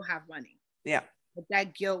eventually you'll have money. Yeah. But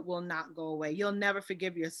that guilt will not go away. You'll never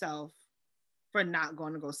forgive yourself for not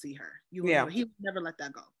going to go see her. He will never let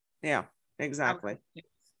that go. Yeah, exactly.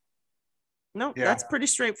 No, that's pretty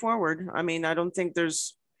straightforward. I mean, I don't think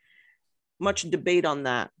there's much debate on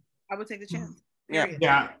that. I would take the chance. Yeah.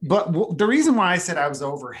 Yeah. But the reason why I said I was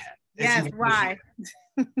over him Yes, why?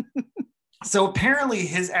 So apparently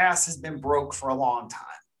his ass has been broke for a long time.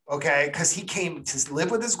 Okay, because he came to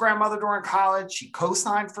live with his grandmother during college. She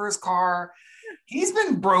co-signed for his car. He's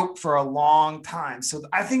been broke for a long time. So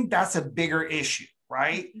I think that's a bigger issue,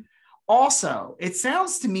 right? Also, it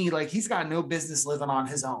sounds to me like he's got no business living on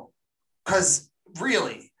his own. Because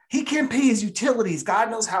really, he can't pay his utilities.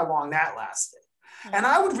 God knows how long that lasted. And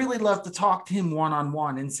I would really love to talk to him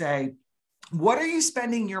one-on-one and say, what are you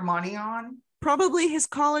spending your money on? Probably his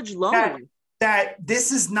college loan. That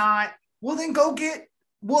this is not, well,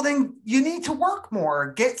 then you need to work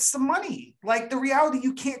more, get some money. Like the reality,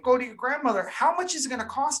 you can't go to your grandmother. How much is it going to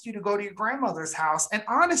cost you to go to your grandmother's house? And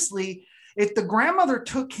honestly, if the grandmother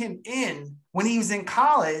took him in when he was in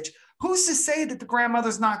college, who's to say that the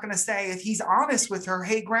grandmother's not going to say, if he's honest with her,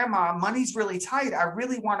 hey, grandma, money's really tight. I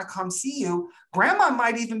really want to come see you. Grandma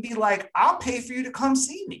might even be like, I'll pay for you to come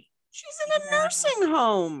see me. She's in a nursing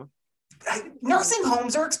home. Nursing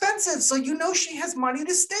homes are expensive. So she has money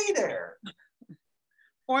to stay there.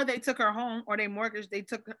 Or they took her home, or they mortgaged. They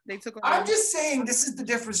took her. I'm just saying, this is the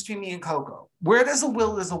difference between me and Coco. Where there's a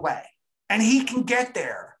will, there's a way, and he can get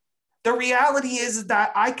there. The reality is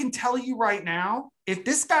that I can tell you right now, if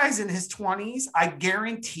this guy's in his 20s, I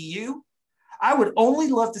guarantee you, I would only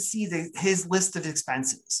love to see his list of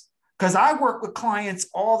expenses, because I work with clients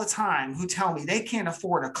all the time who tell me they can't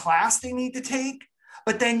afford a class they need to take.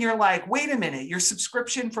 But then you're like, wait a minute, your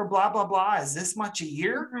subscription for blah, blah, blah is this much a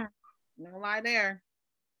year? No lie there.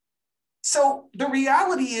 So the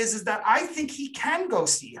reality is that I think he can go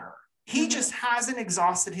see her. He just hasn't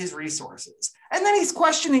exhausted his resources. And then he's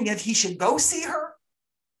questioning if he should go see her.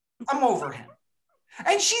 I'm over him.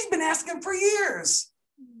 And she's been asking for years.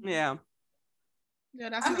 Yeah.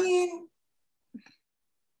 I mean,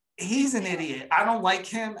 he's an idiot. I don't like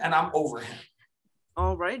him and I'm over him.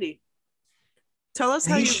 All righty. Tell us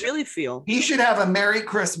how you really feel. He should have a Merry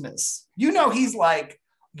Christmas. He's like,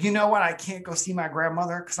 you know what? I can't go see my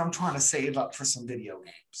grandmother because I'm trying to save up for some video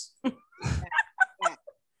games.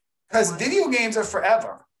 Because video games are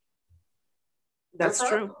forever. That's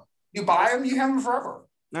true. You buy them, you have them forever.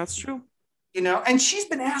 That's true. And she's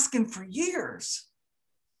been asking for years.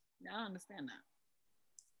 Yeah, I understand that.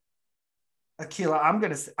 Akila, I'm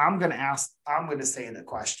gonna say the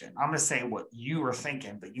question. I'm gonna say what you were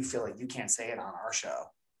thinking, but you feel like you can't say it on our show.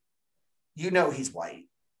 He's white.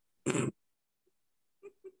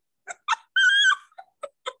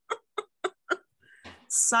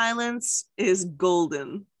 Silence is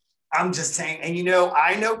golden. I'm just saying, and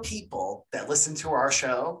I know people that listen to our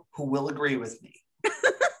show who will agree with me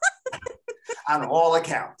on all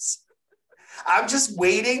accounts. I'm just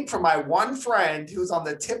waiting for my one friend who's on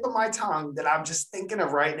the tip of my tongue that I'm just thinking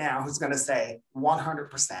of right now, who's going to say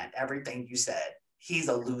 100% everything you said. He's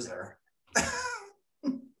a loser.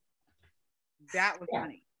 That was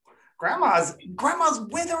funny. Grandma's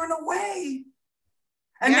withering away.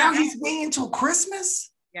 And now he's waiting until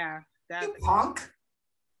Christmas? Yeah. You punk.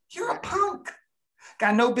 You're a punk.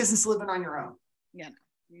 Got no business living on your own. Yeah.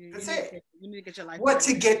 That's it. You need to get your life. What,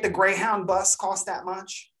 to get the Greyhound bus cost that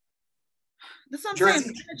much? That's what I'm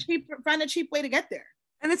saying. Find a cheap way to get there.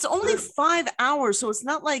 And it's only 5 hours, so it's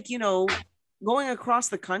not like, going across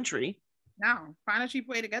the country. No, find a cheap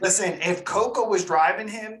way to get there. Listen, if Coco was driving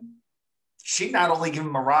him, she'd not only give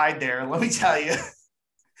him a ride there, let me tell you.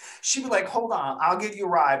 She'd be like, hold on, I'll give you a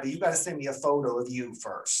ride, but you got to send me a photo of you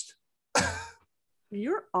first.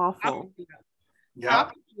 You're awful. Yeah.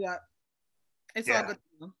 It's all good.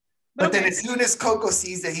 But then as soon as Coco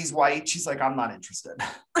sees that he's white, she's like, I'm not interested.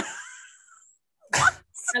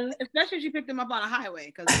 And especially if she picked him up on a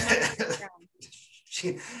highway. Because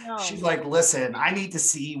she's like, listen, I need to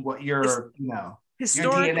see what your,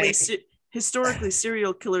 historically,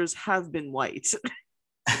 serial killers have been white.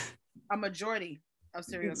 A majority of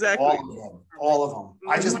serial killers. All of them.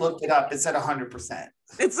 I just looked it up. It said 100%.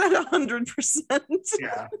 It's at 100%.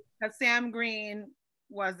 Yeah. But Sam Green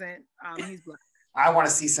wasn't. He's black. I want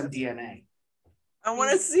to see some DNA. I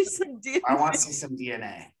want to see some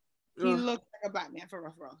DNA. He looks like a black man for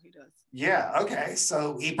real. He does. Yeah. Okay.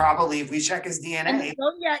 So he probably, if we check his DNA. And the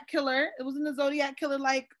Zodiac Killer. It wasn't the Zodiac Killer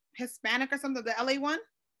like Hispanic or something. The LA one.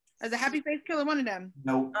 As a Happy Face Killer, one of them.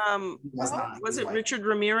 Nope. Was it Richard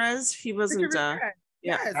Ramirez? He wasn't.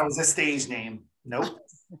 Yes. That was a stage name. Nope.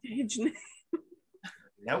 Stage name.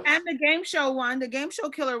 Nope. And the game show one. The game show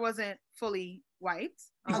killer wasn't fully white.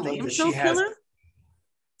 The game show killer.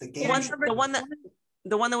 The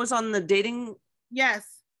one that was on the dating. Yes.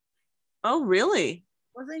 Oh, really?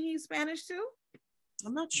 Wasn't he Spanish too?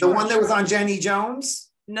 I'm not sure. The one that was on Jenny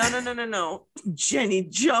Jones? No. Jenny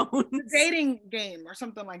Jones. The dating game or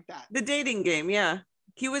something like that. The dating game, yeah.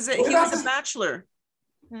 He was a bachelor.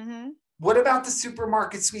 Mm-hmm. What about the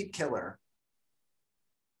supermarket sweep killer?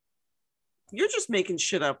 You're just making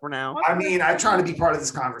shit up now. I mean, I'm trying to be part of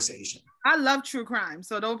this conversation. I love true crime,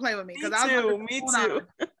 so don't play with me. Me too.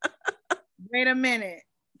 Wait a minute,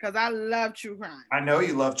 because I love true crime. I know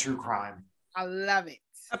you love true crime. I love it.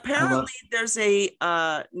 Apparently there's a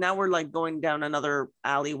now we're like going down another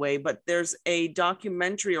alleyway, but there's a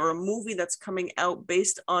documentary or a movie that's coming out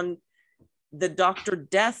based on the Dr.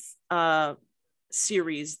 Death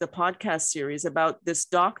series, the podcast series about this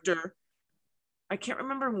doctor. I can't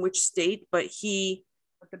remember in which state, but he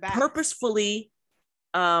purposefully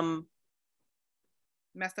messed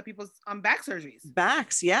up people's back surgeries.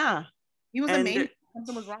 Backs, yeah. He was amazing.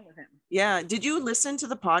 Something was wrong with him. Yeah. Did you listen to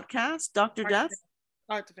the podcast, Dr. Death?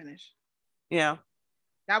 Start to finish. Yeah.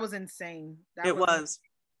 That was insane. It was.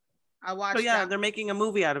 I watched. So yeah, they're making a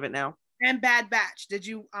movie out of it now. And Bad Batch. Did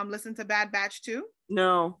you listen to Bad Batch too?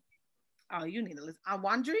 No. Oh, you need to listen. On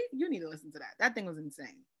Wondery, you need to listen to that. That thing was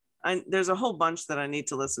insane. There's a whole bunch that I need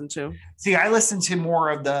to listen to. See, I listen to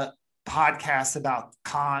more of the podcasts about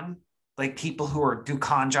con, like people who do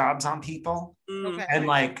con jobs on people. Okay. And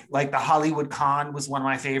like the Hollywood Con was one of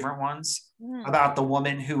my favorite ones about the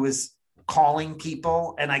woman who was calling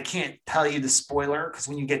people. And I can't tell you the spoiler because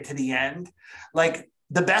when you get to the end, like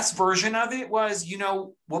the best version of it was,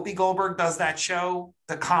 Whoopi Goldberg does that show,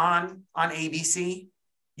 The Con on ABC.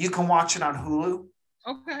 You can watch it on Hulu.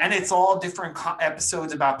 Okay. And it's all different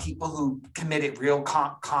episodes about people who committed real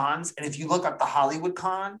cons. And if you look up the Hollywood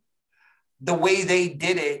Con, the way they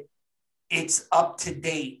did it, it's up to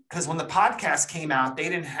date. Because when the podcast came out, they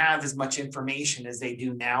didn't have as much information as they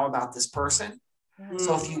do now about this person. Mm-hmm.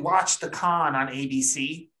 So if you watch the Con on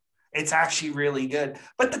ABC, it's actually really good.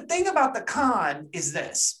 But the thing about the Con is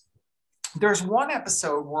this. There's one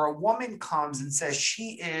episode where a woman comes and says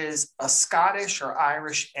she is a Scottish or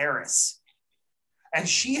Irish heiress. And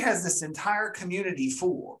she has this entire community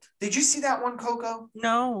fooled. Did you see that one, Coco?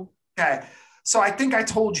 No. Okay. So I think I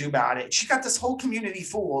told you about it. She got this whole community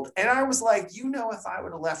fooled. And I was like, if I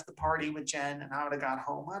would have left the party with Jen and I would have got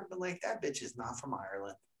home, I'd have been like, that bitch is not from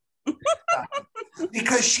Ireland.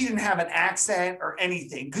 Because she didn't have an accent or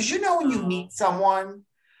anything. Because when you meet someone,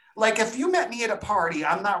 like if you met me at a party,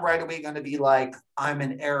 I'm not right away going to be like, I'm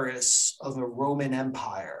an heiress of a Roman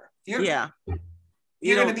Empire. You're going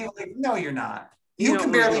to be like, no, you're not. You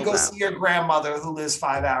can barely go see your grandmother who lives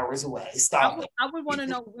 5 hours away. Stop. I would want to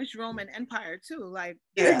know which Roman Empire too. Like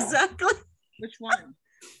exactly which one?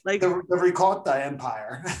 Like the Ricotta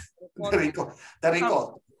Empire. the Ricotta.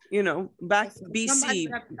 Back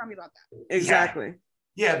BC. Have to tell me about that. Exactly.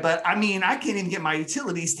 Yeah, but I mean, I can't even get my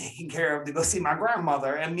utilities taken care of to go see my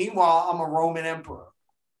grandmother, and meanwhile, I'm a Roman emperor.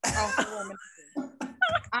 Roman emperor.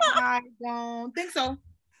 I don't think so.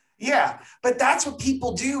 Yeah, but that's what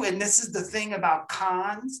people do. And this is the thing about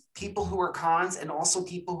cons, people who are cons and also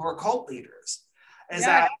people who are cult leaders, is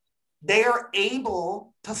that they are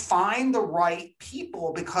able to find the right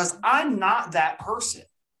people because I'm not that person.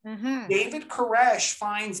 Mm-hmm. David Koresh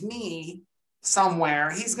finds me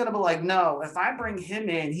somewhere. He's going to be like, no, if I bring him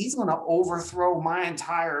in, he's going to overthrow my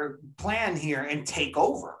entire plan here and take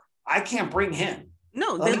over. I can't bring him.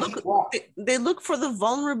 No, they look for the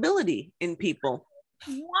vulnerability in people.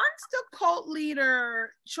 Once the cult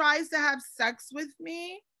leader tries to have sex with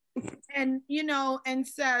me and and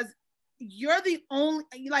says you're the only,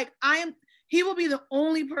 he will be the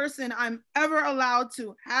only person I'm ever allowed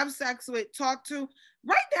to have sex with, talk to,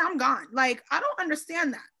 right there I'm gone. Like I don't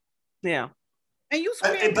understand that. Yeah. And you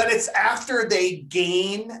but it's after they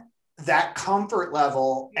gain that comfort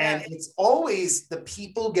level, and it's always the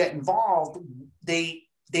people get involved, they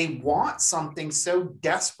want something so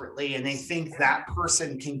desperately and they think that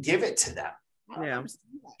person can give it to them. Yeah.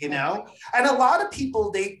 And a lot of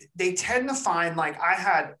people, they tend to find, like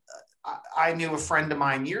I knew a friend of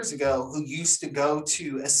mine years ago who used to go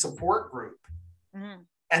to a support group,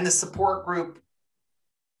 and the support group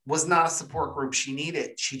was not a support group she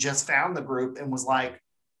needed. She just found the group and was like,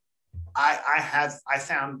 I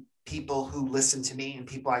found people who listen to me and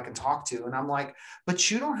people I can talk to. And I'm like,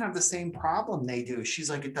 but you don't have the same problem they do. She's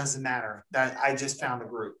like, it doesn't matter. That I just found a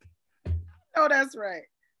group. Oh, that's right.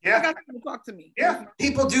 Yeah. I got to talk to me. Yeah.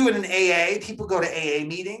 People do it in AA. People go to AA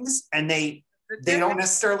meetings and they don't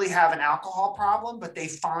necessarily have an alcohol problem, but they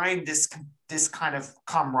find this kind of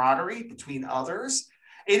camaraderie between others.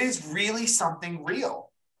 It is really something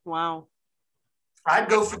real. Wow. I'd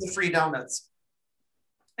go for the free donuts.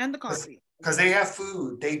 And the coffee. Because they have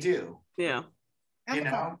food. They do. Yeah.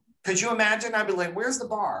 Could you imagine? I'd be like, where's the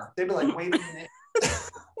bar? They'd be like, wait a minute.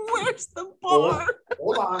 Where's the bar?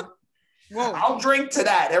 Hold on. Whoa. I'll drink to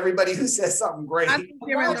that. Everybody who says something great. I think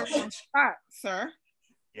you're in the wrong spot, sir.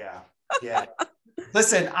 Yeah.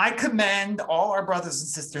 Listen, I commend all our brothers and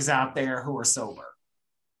sisters out there who are sober.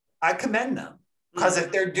 I commend them because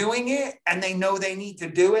if they're doing it and they know they need to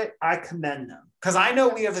do it, I commend them. Because I know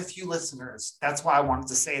we have a few listeners. That's why I wanted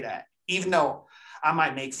to say that. Even though I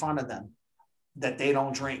might make fun of them that they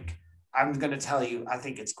don't drink, I'm going to tell you, I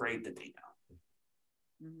think it's great that they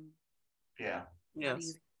don't. Yeah.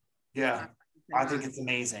 Yes. Yeah. I think it's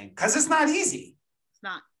amazing because it's not easy.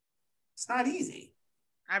 It's not easy.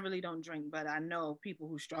 I really don't drink, but I know people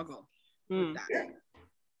who struggle with that. Yeah.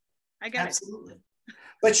 I get Absolutely.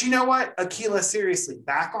 But you know what, Akilah, seriously,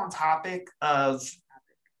 back on topic of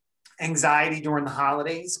anxiety during the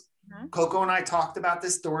holidays. Coco and I talked about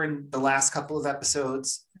this during the last couple of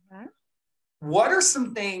episodes. What are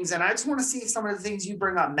some things, and I just want to see if some of the things you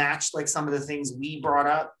bring up match like some of the things we brought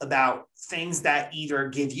up about things that either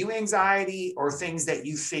give you anxiety or things that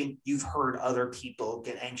you think you've heard other people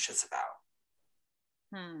get anxious about.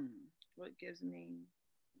 What gives me?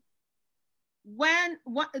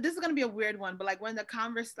 This is going to be a weird one, but like when the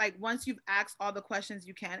like once you've asked all the questions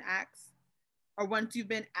you can ask, or once you've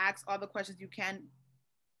been asked all the questions you can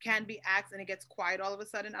be asked and it gets quiet all of a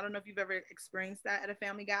sudden. I don't know if you've ever experienced that at a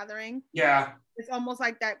family gathering. Yeah. It's almost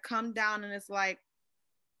like that come down and it's like,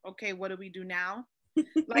 okay, what do we do now?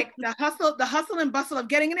 Like the hustle and bustle of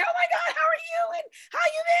getting in there. Oh my God, how are you? And how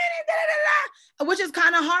you been? And da, da, da, da. Which is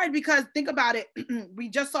kind of hard because think about it. We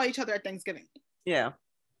just saw each other at Thanksgiving. Yeah.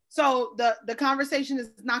 So the conversation is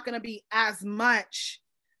not going to be as much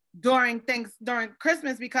during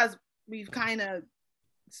Christmas because we've kind of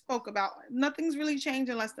spoke about nothing's really changed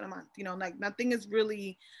in less than a month, like nothing is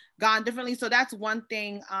really gone differently. So that's one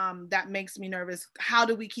thing that makes me nervous. How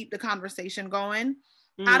do we keep the conversation going?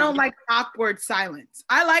 I don't like awkward silence.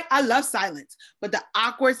 I love silence, but the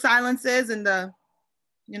awkward silences and the,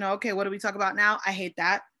 okay, what do we talk about now? I hate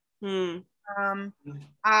that. Let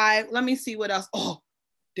me see what else. Oh,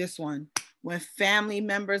 this one. When family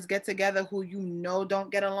members get together who don't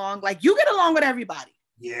get along, like you get along with everybody.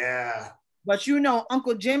 Yeah. But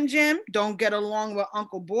Uncle Jim don't get along with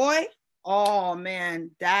Uncle Boy. Oh man,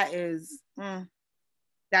 that's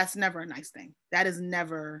never a nice thing. That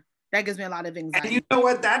gives me a lot of anxiety. And you know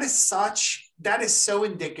what? That is so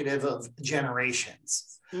indicative of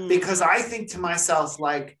generations. Because I think to myself,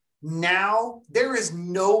 like, now there is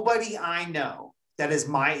nobody I know that is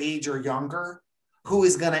my age or younger who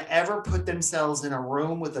is going to ever put themselves in a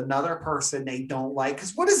room with another person they don't like.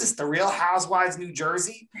 Because what is this, the Real Housewives, New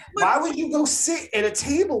Jersey? Why would you go sit at a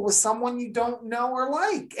table with someone you don't know or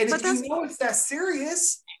like? And if you know it's that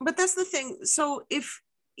serious. But that's the thing. So if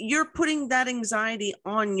you're putting that anxiety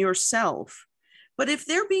on yourself, but if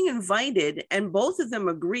they're being invited and both of them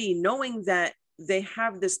agree, knowing that they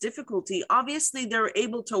have this difficulty, obviously they're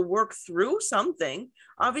able to work through something.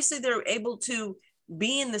 Obviously they're able to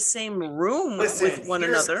be in the same room with one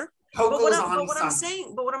another. But what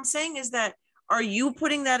I'm saying is that, are you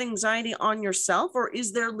putting that anxiety on yourself, or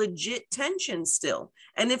is there legit tension still?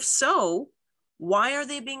 And if so, why are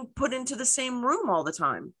they being put into the same room all the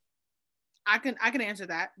time? I can answer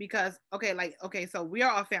that because so we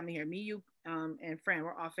are all family here. Me, you, and Fran,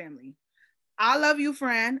 we're all family. I love you,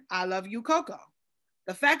 Fran. I love you, Coco.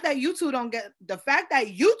 The fact that you two don't get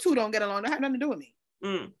along don't have nothing to do with me.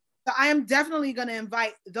 So I am definitely going to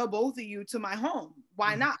invite the both of you to my home.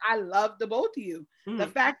 Why not? I love the both of you. The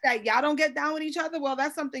fact that y'all don't get down with each other, well,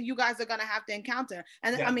 that's something you guys are going to have to encounter.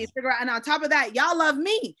 And figure out. And on top of that, y'all love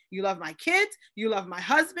me. You love my kids. You love my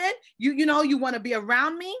husband. You want to be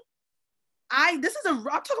around me. I'm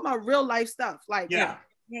talking about real life stuff. Like, yeah.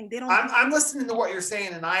 Dang, they don't. I'm listening to what you're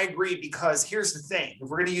saying, and I agree, because here's the thing. If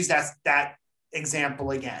we're going to use that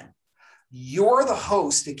example again, you're the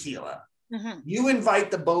host, Akilah. You invite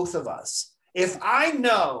the both of us. If I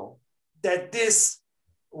know that this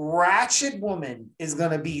ratchet woman is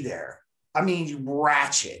going to be there, I mean,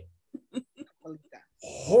 ratchet,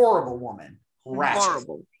 horrible woman, ratchet.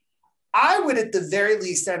 Horrible. I would at the very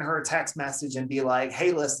least send her a text message and be like,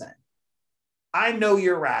 hey, listen, I know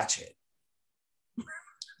you're ratchet,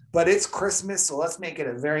 but it's Christmas, so let's make it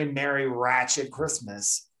a very merry ratchet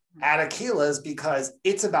Christmas at Akilah's because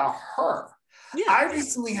it's about her. Yeah. I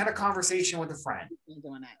recently had a conversation with a friend.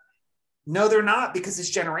 No, they're not, because it's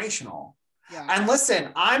generational. Yeah. And listen,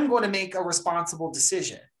 I'm going to make a responsible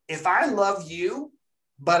decision. If I love you,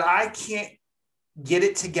 but I can't get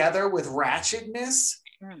it together with ratchetness,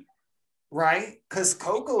 right? Because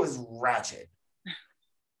Coco is ratchet.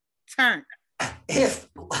 Turn.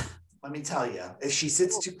 Let me tell you, if she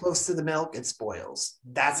sits too close to the milk, it spoils.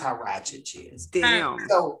 That's how ratchet she is. Damn.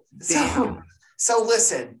 So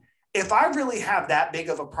listen, if I really have that big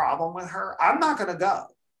of a problem with her, I'm not going to go.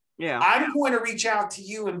 Yeah. I'm going to reach out to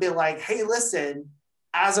you and be like, hey, listen,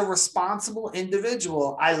 as a responsible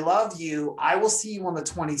individual, I love you. I will see you on the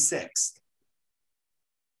 26th.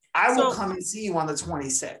 I will come and see you on the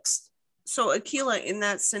 26th. So Akilah, in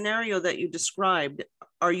that scenario that you described,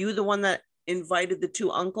 are you the one that invited the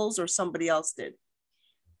two uncles or somebody else did?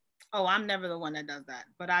 Oh, I'm never the one that does that.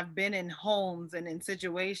 But I've been in homes and in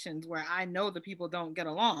situations where I know the people don't get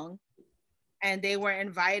along, and they were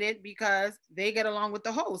invited because they get along with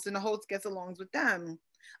the host and the host gets along with them.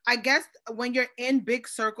 I guess when you're in big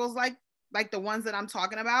circles like the ones that I'm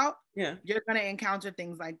talking about, yeah, you're going to encounter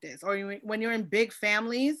things like this. Or when you're in big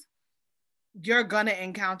families, you're going to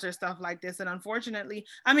encounter stuff like this. And unfortunately,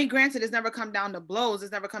 I mean, granted, it's never come down to blows.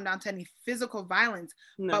 It's never come down to any physical violence.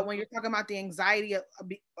 No. But when you're talking about the anxiety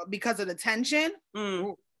because of the tension,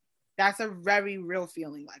 that's a very real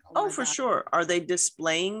feeling. Like, oh for sure. Are they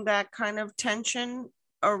displaying that kind of tension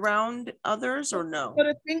around others or no?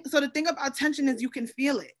 So the thing about tension is you can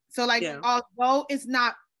feel it. So like, although it's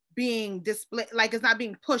not being displayed, like it's not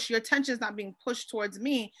being pushed, your tension is not being pushed towards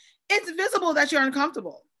me, it's visible that you're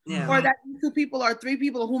uncomfortable. Yeah. Or that 2 people or 3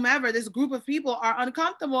 people, whomever, this group of people are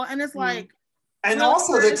uncomfortable. And it's like, and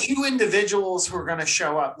also the 2 individuals who are going to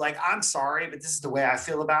show up, like, I'm sorry, but this is the way I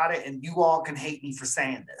feel about it. And you all can hate me for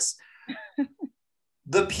saying this.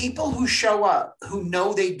 The people who show up, who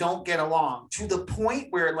know they don't get along, to the point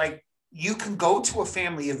where like you can go to a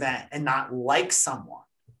family event and not like someone,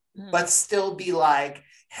 but still be like,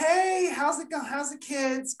 hey, how's it going? How's the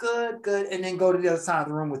kids? Good, good. And then go to the other side of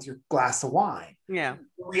the room with your glass of wine. Yeah.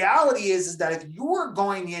 The reality is that if you're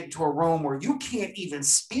going into a room where you can't even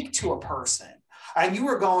speak to a person and you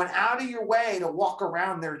are going out of your way to walk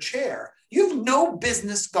around their chair, you have no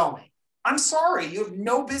business going. I'm sorry, you have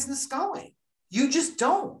no business going. You just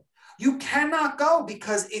don't. You cannot go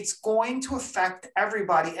because it's going to affect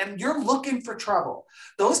everybody and you're looking for trouble.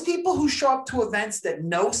 Those people who show up to events that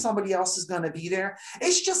know somebody else is going to be there,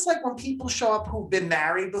 it's just like when people show up who've been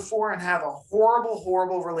married before and have a horrible,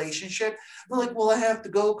 horrible relationship. They're like, well, I have to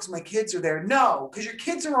go because my kids are there. No, because your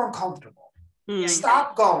kids are uncomfortable.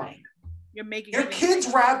 Stop going. You're making your kids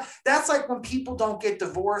rap. That's like when people don't get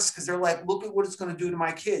divorced because they're like, look at what it's going to do to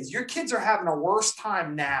my kids. Your kids are having a worse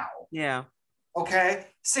time now. Yeah. Okay.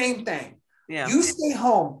 Same thing. Yeah. You stay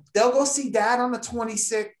home. They'll go see dad on the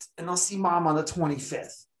 26th and they'll see mom on the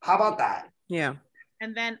 25th. How about that? Yeah.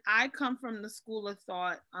 And then I come from the school of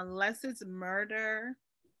thought, unless it's murder,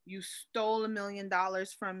 you stole $1 million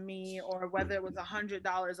from me, or whether it was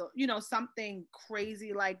 $100 or, you know, something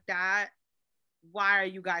crazy like that. Why are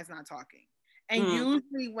you guys not talking? And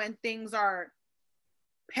usually when things are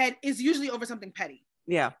it's usually over something petty.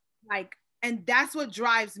 Yeah. Like, and that's what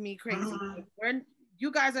drives me crazy.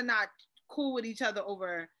 You guys are not cool with each other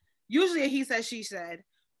over usually a he said, she said,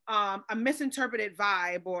 a misinterpreted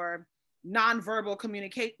vibe or nonverbal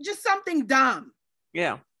communication, just something dumb.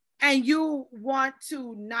 Yeah. And you want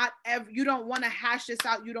to you don't want to hash this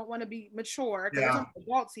out. You don't want to be mature because there's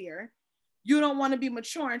adults here. You don't want to be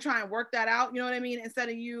mature and try and work that out. You know what I mean? Instead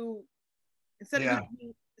of you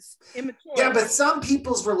being immature. Yeah, but some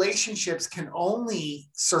people's relationships can only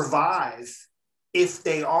survive if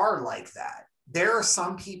they are like that. There are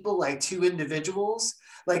some people, like 2 individuals,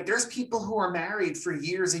 like there's people who are married for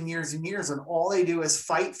years and years and years, and all they do is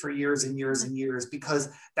fight for years and years and years because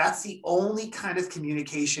that's the only kind of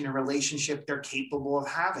communication and relationship they're capable of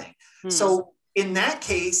having. So in that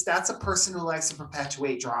case, that's a person who likes to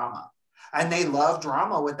perpetuate drama. And they love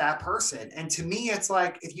drama with that person. And to me, it's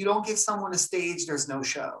like, if you don't give someone a stage, there's no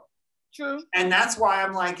show. True. And that's why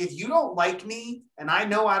I'm like, if you don't like me, and I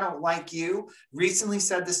know I don't like you, recently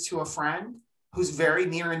said this to a friend who's very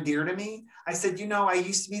near and dear to me. I said, you know, I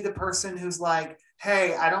used to be the person who's like,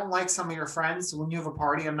 hey, I don't like some of your friends. So when you have a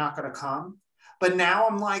party, I'm not going to come. But now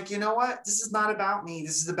I'm like, you know what? This is not about me.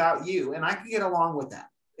 This is about you. And I can get along with them.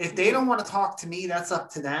 If they don't want to talk to me, that's up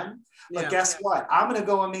to them. But guess what? I'm going to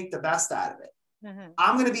go and make the best out of it.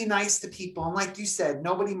 I'm going to be nice to people. And like you said,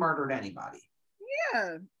 nobody murdered anybody.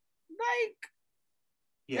 Yeah.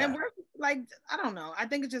 And we're like, I don't know. I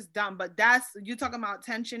think it's just dumb. But you talking about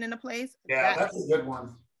tension in a place. Yeah, that's a good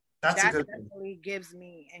one. That definitely gives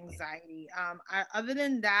me anxiety. Other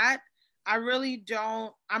than that, I really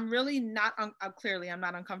don't. I'm really not. Clearly, I'm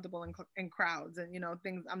not uncomfortable in crowds and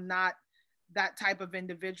things. I'm not that type of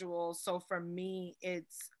individual. So for me,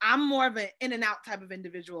 I'm more of an in and out type of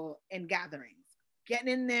individual in gatherings. Getting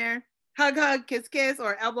in there, hug, kiss,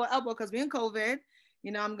 or elbow, because we're in COVID.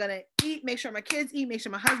 I'm gonna eat, make sure my kids eat, make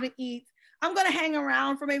sure my husband eats. I'm gonna hang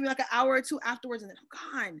around for maybe like an hour or two afterwards, and then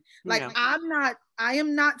I'm gone. Like I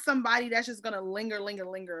am not somebody that's just gonna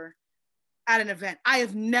linger at an event. I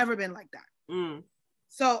have never been like that.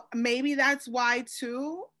 So maybe that's why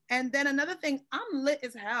too. And then another thing, I'm lit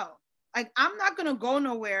as hell. Like I'm not gonna go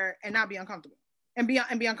nowhere and not be uncomfortable and be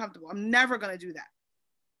uncomfortable. I'm never gonna do that.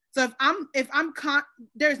 So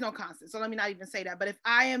there's no constant. So let me not even say that. But if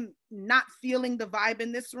I am not feeling the vibe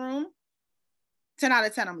in this room, 10 out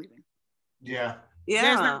of 10, I'm leaving. Yeah.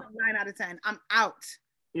 There's not 9 out of 10. I'm out.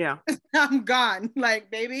 Yeah. I'm gone.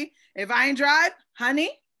 Like, baby, if I ain't drive,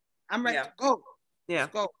 honey, I'm ready to go. Yeah.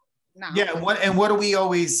 Let's go. Nah, Yeah. What do we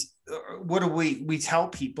always, what do we tell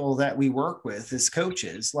people that we work with as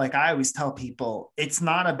coaches? Like I always tell people, it's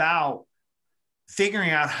not about figuring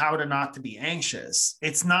out how to not to be anxious.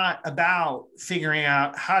 It's not about figuring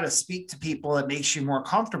out how to speak to people that makes you more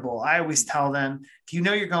comfortable. I always tell them, if you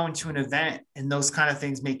know you're going to an event and those kind of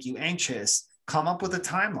things make you anxious, come up with a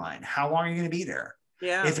timeline. How long are you going to be there?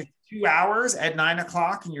 Yeah. If it's 2 hours at 9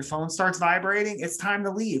 o'clock and your phone starts vibrating, it's time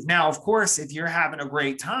to leave. Now, of course, if you're having a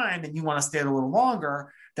great time and you want to stay a little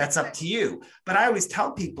longer, that's up to you. But I always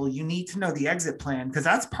tell people you need to know the exit plan, because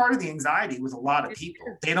that's part of the anxiety with a lot of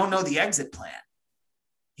people. They don't know the exit plan.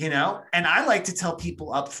 You know, and I like to tell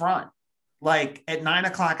people up front, like at 9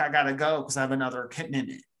 o'clock, I got to go because I have another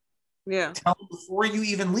commitment. Yeah. Tell them before you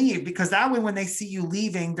even leave, because that way, when they see you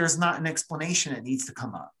leaving, there's not an explanation that needs to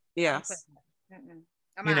come up. Yes.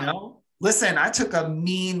 You know, listen, I took a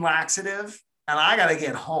mean laxative and I got to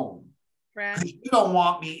get home. You don't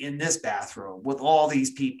want me in this bathroom with all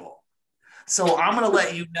these people. So I'm going to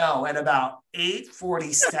let you know at about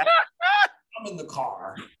 8:47, I'm in the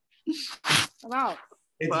car. Wow.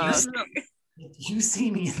 If you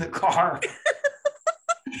see me in the car,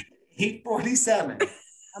 8:47,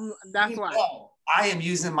 that's why I am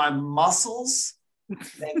using my muscles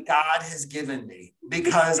that God has given me,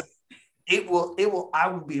 because I will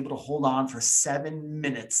be able to hold on for 7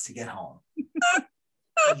 minutes to get home.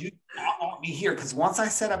 You don't want me here, because once I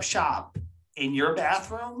set up shop in your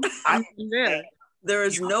bathroom, there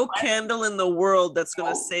is no candle in the world that's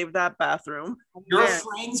going to save that bathroom. Your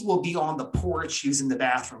friends will be on the porch using the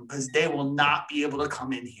bathroom, because they will not be able to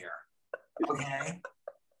come in here. Okay.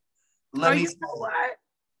 Let me know what?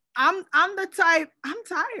 I'm the type, I'm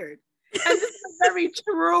tired. And this is very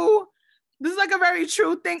true. This is like a very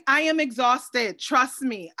true thing. I am exhausted. Trust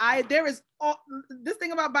me. There is this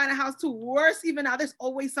thing about buying a house too. Worse, even now, there's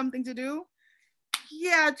always something to do.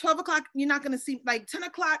 Yeah, 12 o'clock, you're not going to see, like 10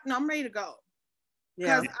 o'clock, no, I'm ready to go.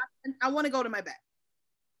 Because I want to go to my bed.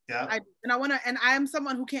 Yeah. I am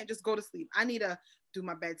someone who can't just go to sleep. I need to do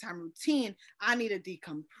my bedtime routine. I need to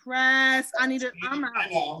decompress. I'm out. I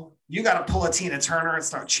know. You got to pull a Tina Turner and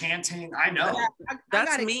start chanting. I know. Yeah,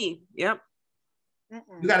 That's me. Yep.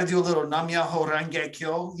 You got to do a little Namya Horenge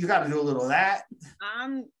Kyo. You got to do a little of that.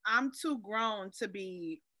 I'm too grown to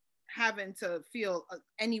be having to feel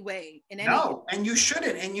any way in any No, and you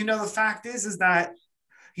shouldn't. And you know, the fact is that,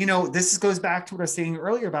 you know, this goes back to what I was saying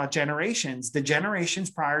earlier about generations. The generations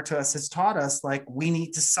prior to us has taught us, like, we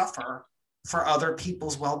need to suffer for other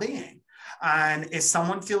people's well-being. And if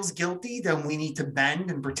someone feels guilty, then we need to bend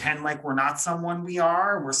and pretend like we're not someone we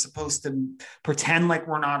are. We're supposed to pretend like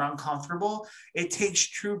we're not uncomfortable. It takes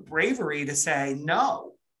true bravery to say,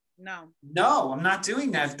 no, I'm not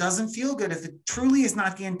doing that. It doesn't feel good. If it truly is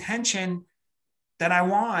not the intention that I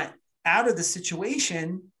want out of the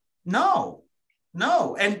situation, no.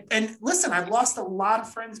 And listen, I've lost a lot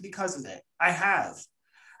of friends because of it.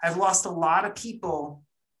 I've lost a lot of people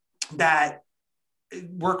that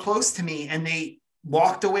were close to me, and they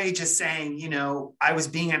walked away just saying, you know, I was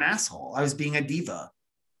being an asshole. I was being a diva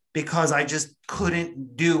because I just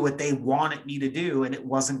couldn't do what they wanted me to do, and it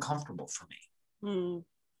wasn't comfortable for me.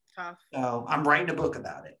 Tough. So I'm writing a book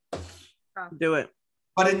about it. Do it.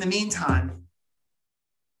 But in the meantime,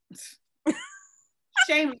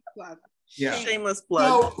 shameless plug. Yeah. Shameless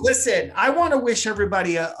plug. So listen, I want to wish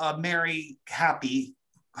everybody a merry, happy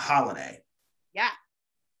holiday. Yeah.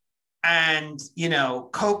 And, you know,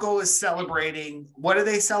 Coco is celebrating. What do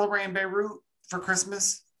they celebrate in Beirut for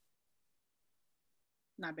Christmas?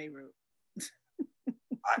 Not Beirut.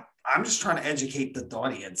 I'm just trying to educate the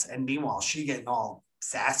audience. And meanwhile, she getting all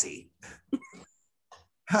sassy.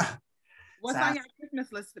 What's on your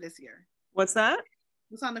Christmas list for this year? What's that?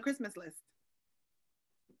 What's on the Christmas list?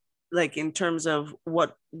 Like in terms of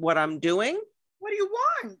what I'm doing? What do you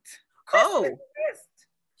want? Christmas list.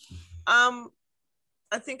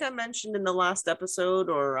 I think I mentioned in the last episode,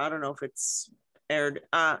 or I don't know if it's aired.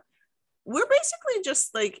 We're basically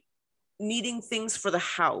just like needing things for the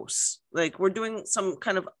house. Like we're doing some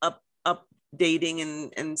kind of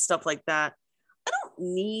dating and stuff like that. I don't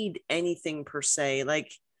need anything per se.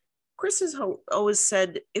 Like Chris has always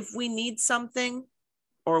said, if we need something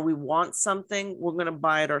or we want something, we're going to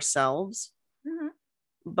buy it ourselves. Mm-hmm.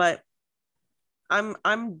 But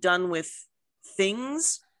I'm done with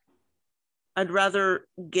things. I'd rather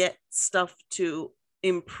get stuff to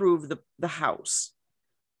improve the house.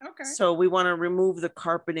 Okay. So we want to remove the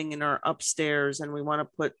carpeting in our upstairs, and we want to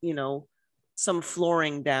put, some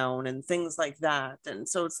flooring down and things like that. And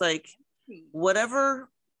so it's like, whatever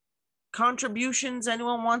contributions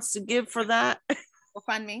anyone wants to give for that, Go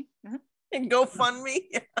fund me. Mm-hmm. and GoFundMe.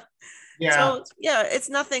 Yeah. So yeah, it's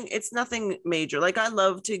nothing major. Like I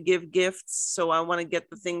love to give gifts, so I want to get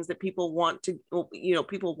the things that people want to,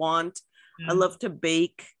 people want. I love to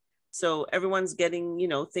bake, so everyone's getting,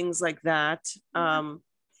 things like that.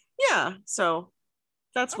 Yeah, so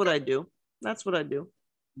that's what I do.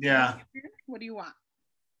 Yeah. What do you want?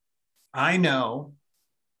 I know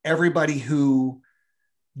everybody who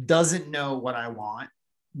doesn't know what I want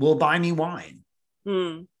will buy me wine.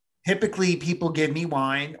 Typically people give me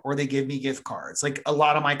wine or they give me gift cards. Like a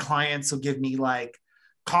lot of my clients will give me like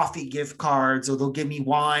coffee gift cards, or they'll give me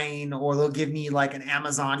wine, or they'll give me like an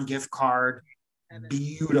Amazon gift card.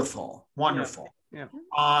 Beautiful, wonderful. Yeah.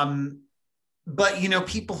 But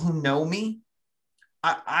people who know me,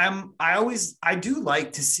 I do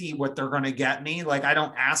like to see what they're going to get me. Like I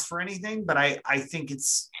don't ask for anything, but I think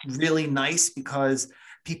it's really nice because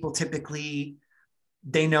people typically,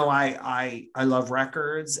 they know I love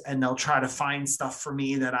records, and they'll try to find stuff for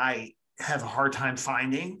me that I have a hard time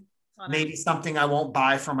finding. Maybe something I won't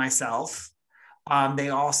buy for myself. They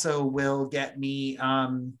also will get me,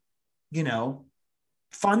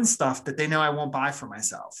 fun stuff that they know I won't buy for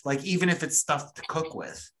myself. Like even if it's stuff to cook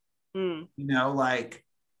with, like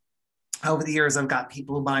over the years, I've got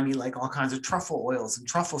people who buy me like all kinds of truffle oils and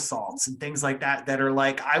truffle salts and things like that are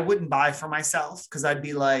like, I wouldn't buy for myself. Cause I'd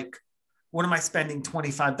be like, what am I spending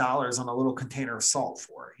 $25 on a little container of salt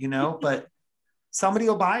for, but somebody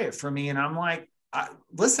will buy it for me. And I'm like,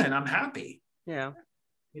 listen, I'm happy. Yeah.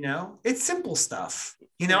 It's simple stuff.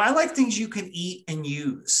 I like things you can eat and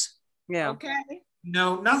use. Yeah. Okay.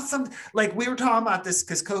 Not some, like we were talking about this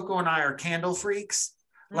because Coco and I are candle freaks.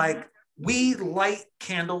 Mm-hmm. Like we light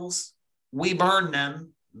candles, we burn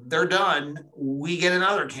them, they're done, we get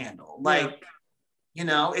another candle. Like,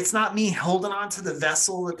 it's not me holding on to the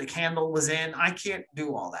vessel that the candle was in. I can't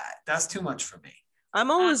do all that. That's too much for me.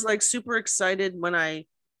 I'm always like super excited when I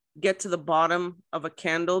get to the bottom of a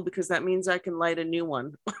candle, because that means I can light a new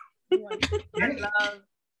one.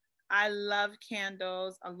 I love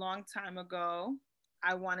candles. A long time ago,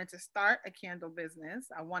 I wanted to start a candle business.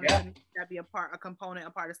 I wanted to be a component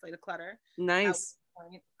of Slay the Clutter. Nice.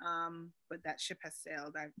 But that ship has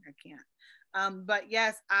sailed. I can't. But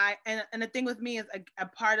yes, and the thing with me is a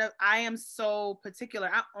part of, I am so particular.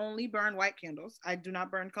 I only burn white candles. I do not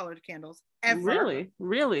burn colored candles ever.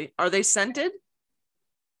 Really? Are they scented?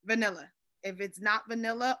 Vanilla. If it's not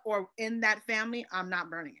vanilla or in that family, I'm not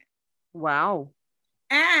burning it. Wow.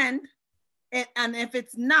 And if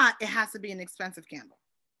it's not, it has to be an expensive candle.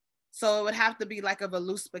 So it would have to be like a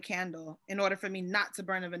Voluspa candle in order for me not to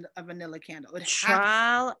burn a vanilla candle.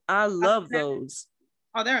 Child, I love those.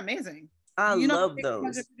 Oh, they're amazing. I love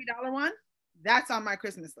those. $150 one? That's on my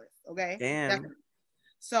Christmas list. Okay. Damn. Definitely.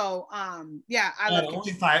 So I love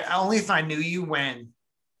only if I knew you when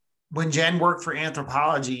Jen worked for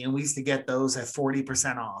Anthropologie, and we used to get those at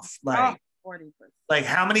 40% off. Like 40%. Like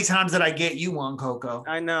how many times did I get you one, Coco?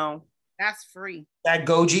 I know. That's free. That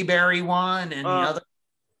goji berry one and the other.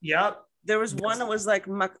 Yep. There was one that was like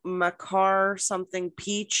macar something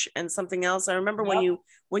peach and something else. I remember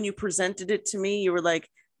when you presented it to me, you were like,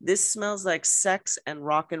 "This smells like sex and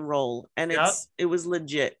rock and roll," and it was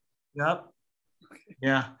legit. Yep.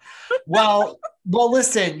 Yeah. Well,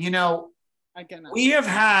 listen. We have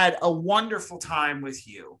had a wonderful time with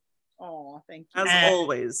you. Oh, thank you. As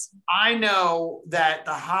always. I know that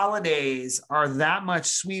the holidays are that much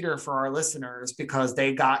sweeter for our listeners because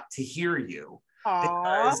they got to hear you.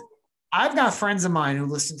 Because I've got friends of mine who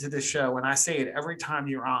listen to this show, and I say it every time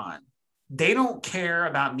you're on. They don't care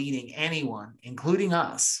about meeting anyone, including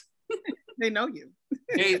us. They know you.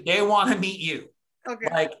 they want to meet you. Okay.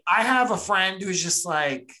 Like I have a friend who's just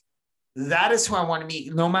like, that is who I want to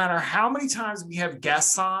meet. No matter how many times we have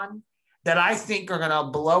guests on that I think are going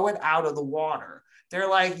to blow it out of the water. They're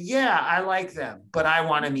like, yeah, I like them, but I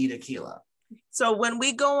want to meet Akilah. So when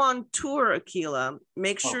we go on tour, Akilah,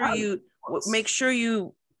 make sure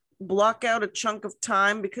you block out a chunk of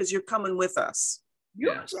time because you're coming with us.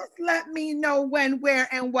 You just let me know when, where,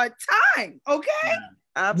 and what time, okay?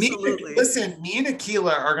 Absolutely. Listen, me and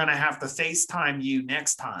Akila are gonna have to FaceTime you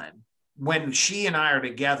next time when she and I are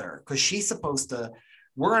together, because she's supposed to.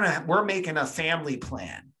 We're making a family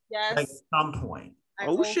plan. Yes. Like, at some point.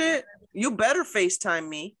 Oh shit! You better FaceTime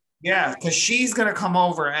me. Yeah, because she's gonna come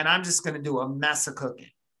over and I'm just gonna do a mess of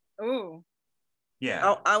cooking. Ooh.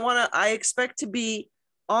 Yeah. I expect to be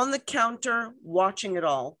on the counter watching it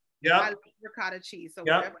all. Yeah. I love ricotta cheese. So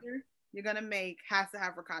whatever you're gonna make has to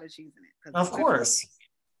have ricotta cheese in it. Of course.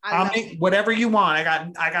 I'll make whatever you want.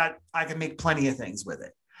 I can make plenty of things with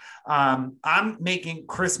it. I'm making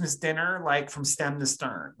Christmas dinner like from stem to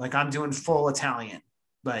stern. Like I'm doing full Italian.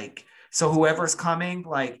 Like, so whoever's coming,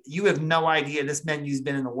 like you have no idea this menu's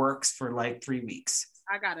been in the works for like 3 weeks.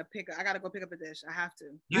 I gotta go pick up a dish. I have to.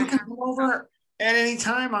 You can come over at any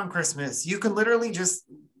time on Christmas. You can literally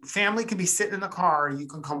family can be sitting in the car. You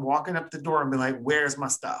can come walking up the door and be like, where's my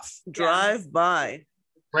stuff? Drive by.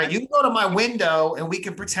 Right. You can go to my window and we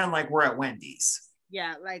can pretend like we're at Wendy's.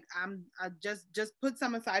 Yeah, like I just put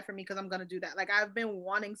some aside for me because I'm gonna do that. Like I've been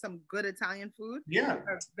wanting some good Italian food. Yeah.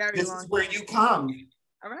 For a very this long is where time. you come.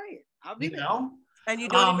 All right. I'll be there. And you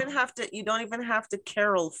don't even have to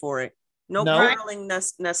carol for it. No caroling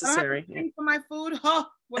necessary. For my food. Oh,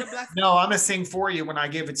 what a blessing. No, I'm gonna sing for you when I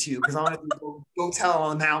give it to you because I'm gonna go tell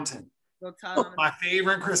on the mountain. Go tell on my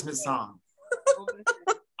favorite Christmas song.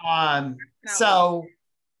 So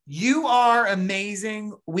you are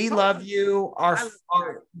amazing. We love you. Our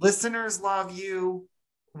listeners love you.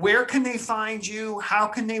 Where can they find you? How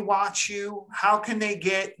can they watch you? How can they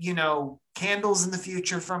get, candles in the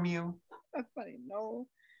future from you? That's funny.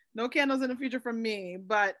 No candles in the future from me.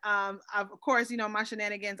 But of course, my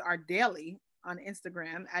shenanigans are daily on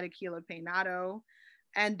Instagram at Akila Peinado.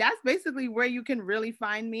 And that's basically where you can really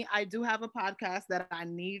find me. I do have a podcast that I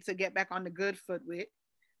need to get back on the good foot with.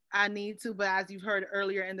 I need to, but as you've heard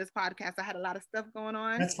earlier in this podcast, I had a lot of stuff going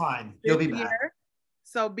on. That's fine. You'll be back.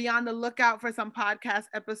 So be on the lookout for some podcast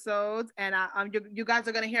episodes. And you guys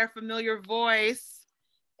are going to hear a familiar voice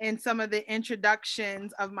in some of the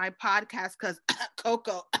introductions of my podcast because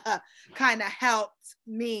Coco kind of helped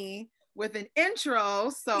me with an intro.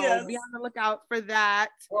 So be on the lookout for that.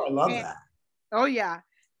 Oh, I love that. Oh, yeah.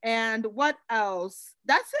 And what else?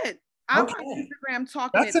 That's it. I'm on Instagram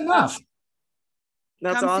talking. That's enough.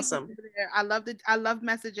 That's awesome. I love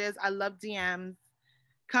messages. I love DMs.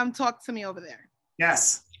 Come talk to me over there.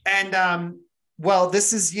 Yes. And well,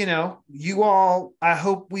 this is, you all, I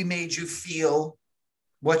hope we made you feel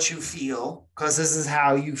what you feel because this is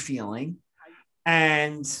how you feeling.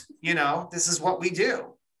 And, this is what we do.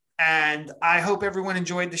 And I hope everyone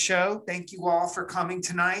enjoyed the show. Thank you all for coming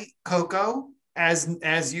tonight. Coco,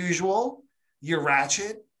 as usual, you're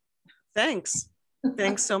ratchet. Thanks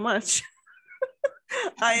so much.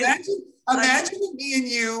 Imagine me and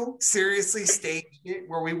you seriously staged it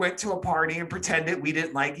where we went to a party and pretended we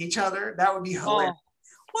didn't like each other. That would be hilarious.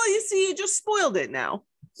 Well, you see, you just spoiled it now.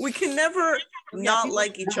 We can never not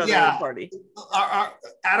like each other at a party.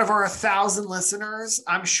 Out of our 1,000 listeners,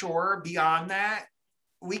 I'm sure beyond that,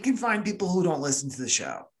 we can find people who don't listen to the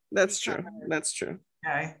show. That's true.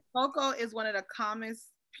 Okay. Coco is one of the calmest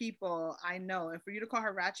people I know. And for you to call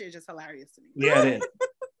her ratchet is just hilarious to me. Yeah, it is.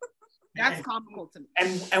 That's comical to me.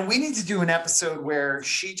 And we need to do an episode where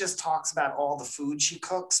she just talks about all the food she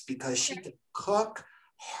cooks because she can cook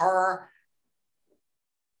her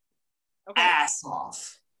ass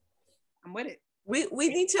off. I'm with it. We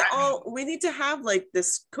need to have like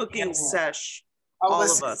this cooking sesh.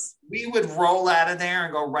 Of us. We would roll out of there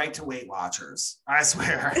and go right to Weight Watchers. I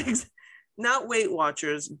swear. Not Weight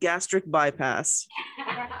Watchers, gastric bypass.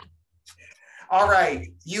 All right.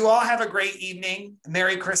 You all have a great evening.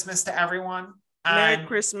 Merry Christmas to everyone. Merry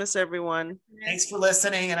Christmas, everyone. Thanks for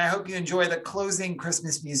listening. And I hope you enjoy the closing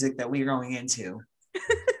Christmas music that we are going into.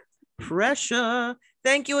 Pressure.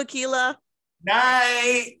 Thank you, Akila.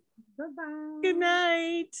 Night. Goodbye. Good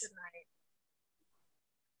night.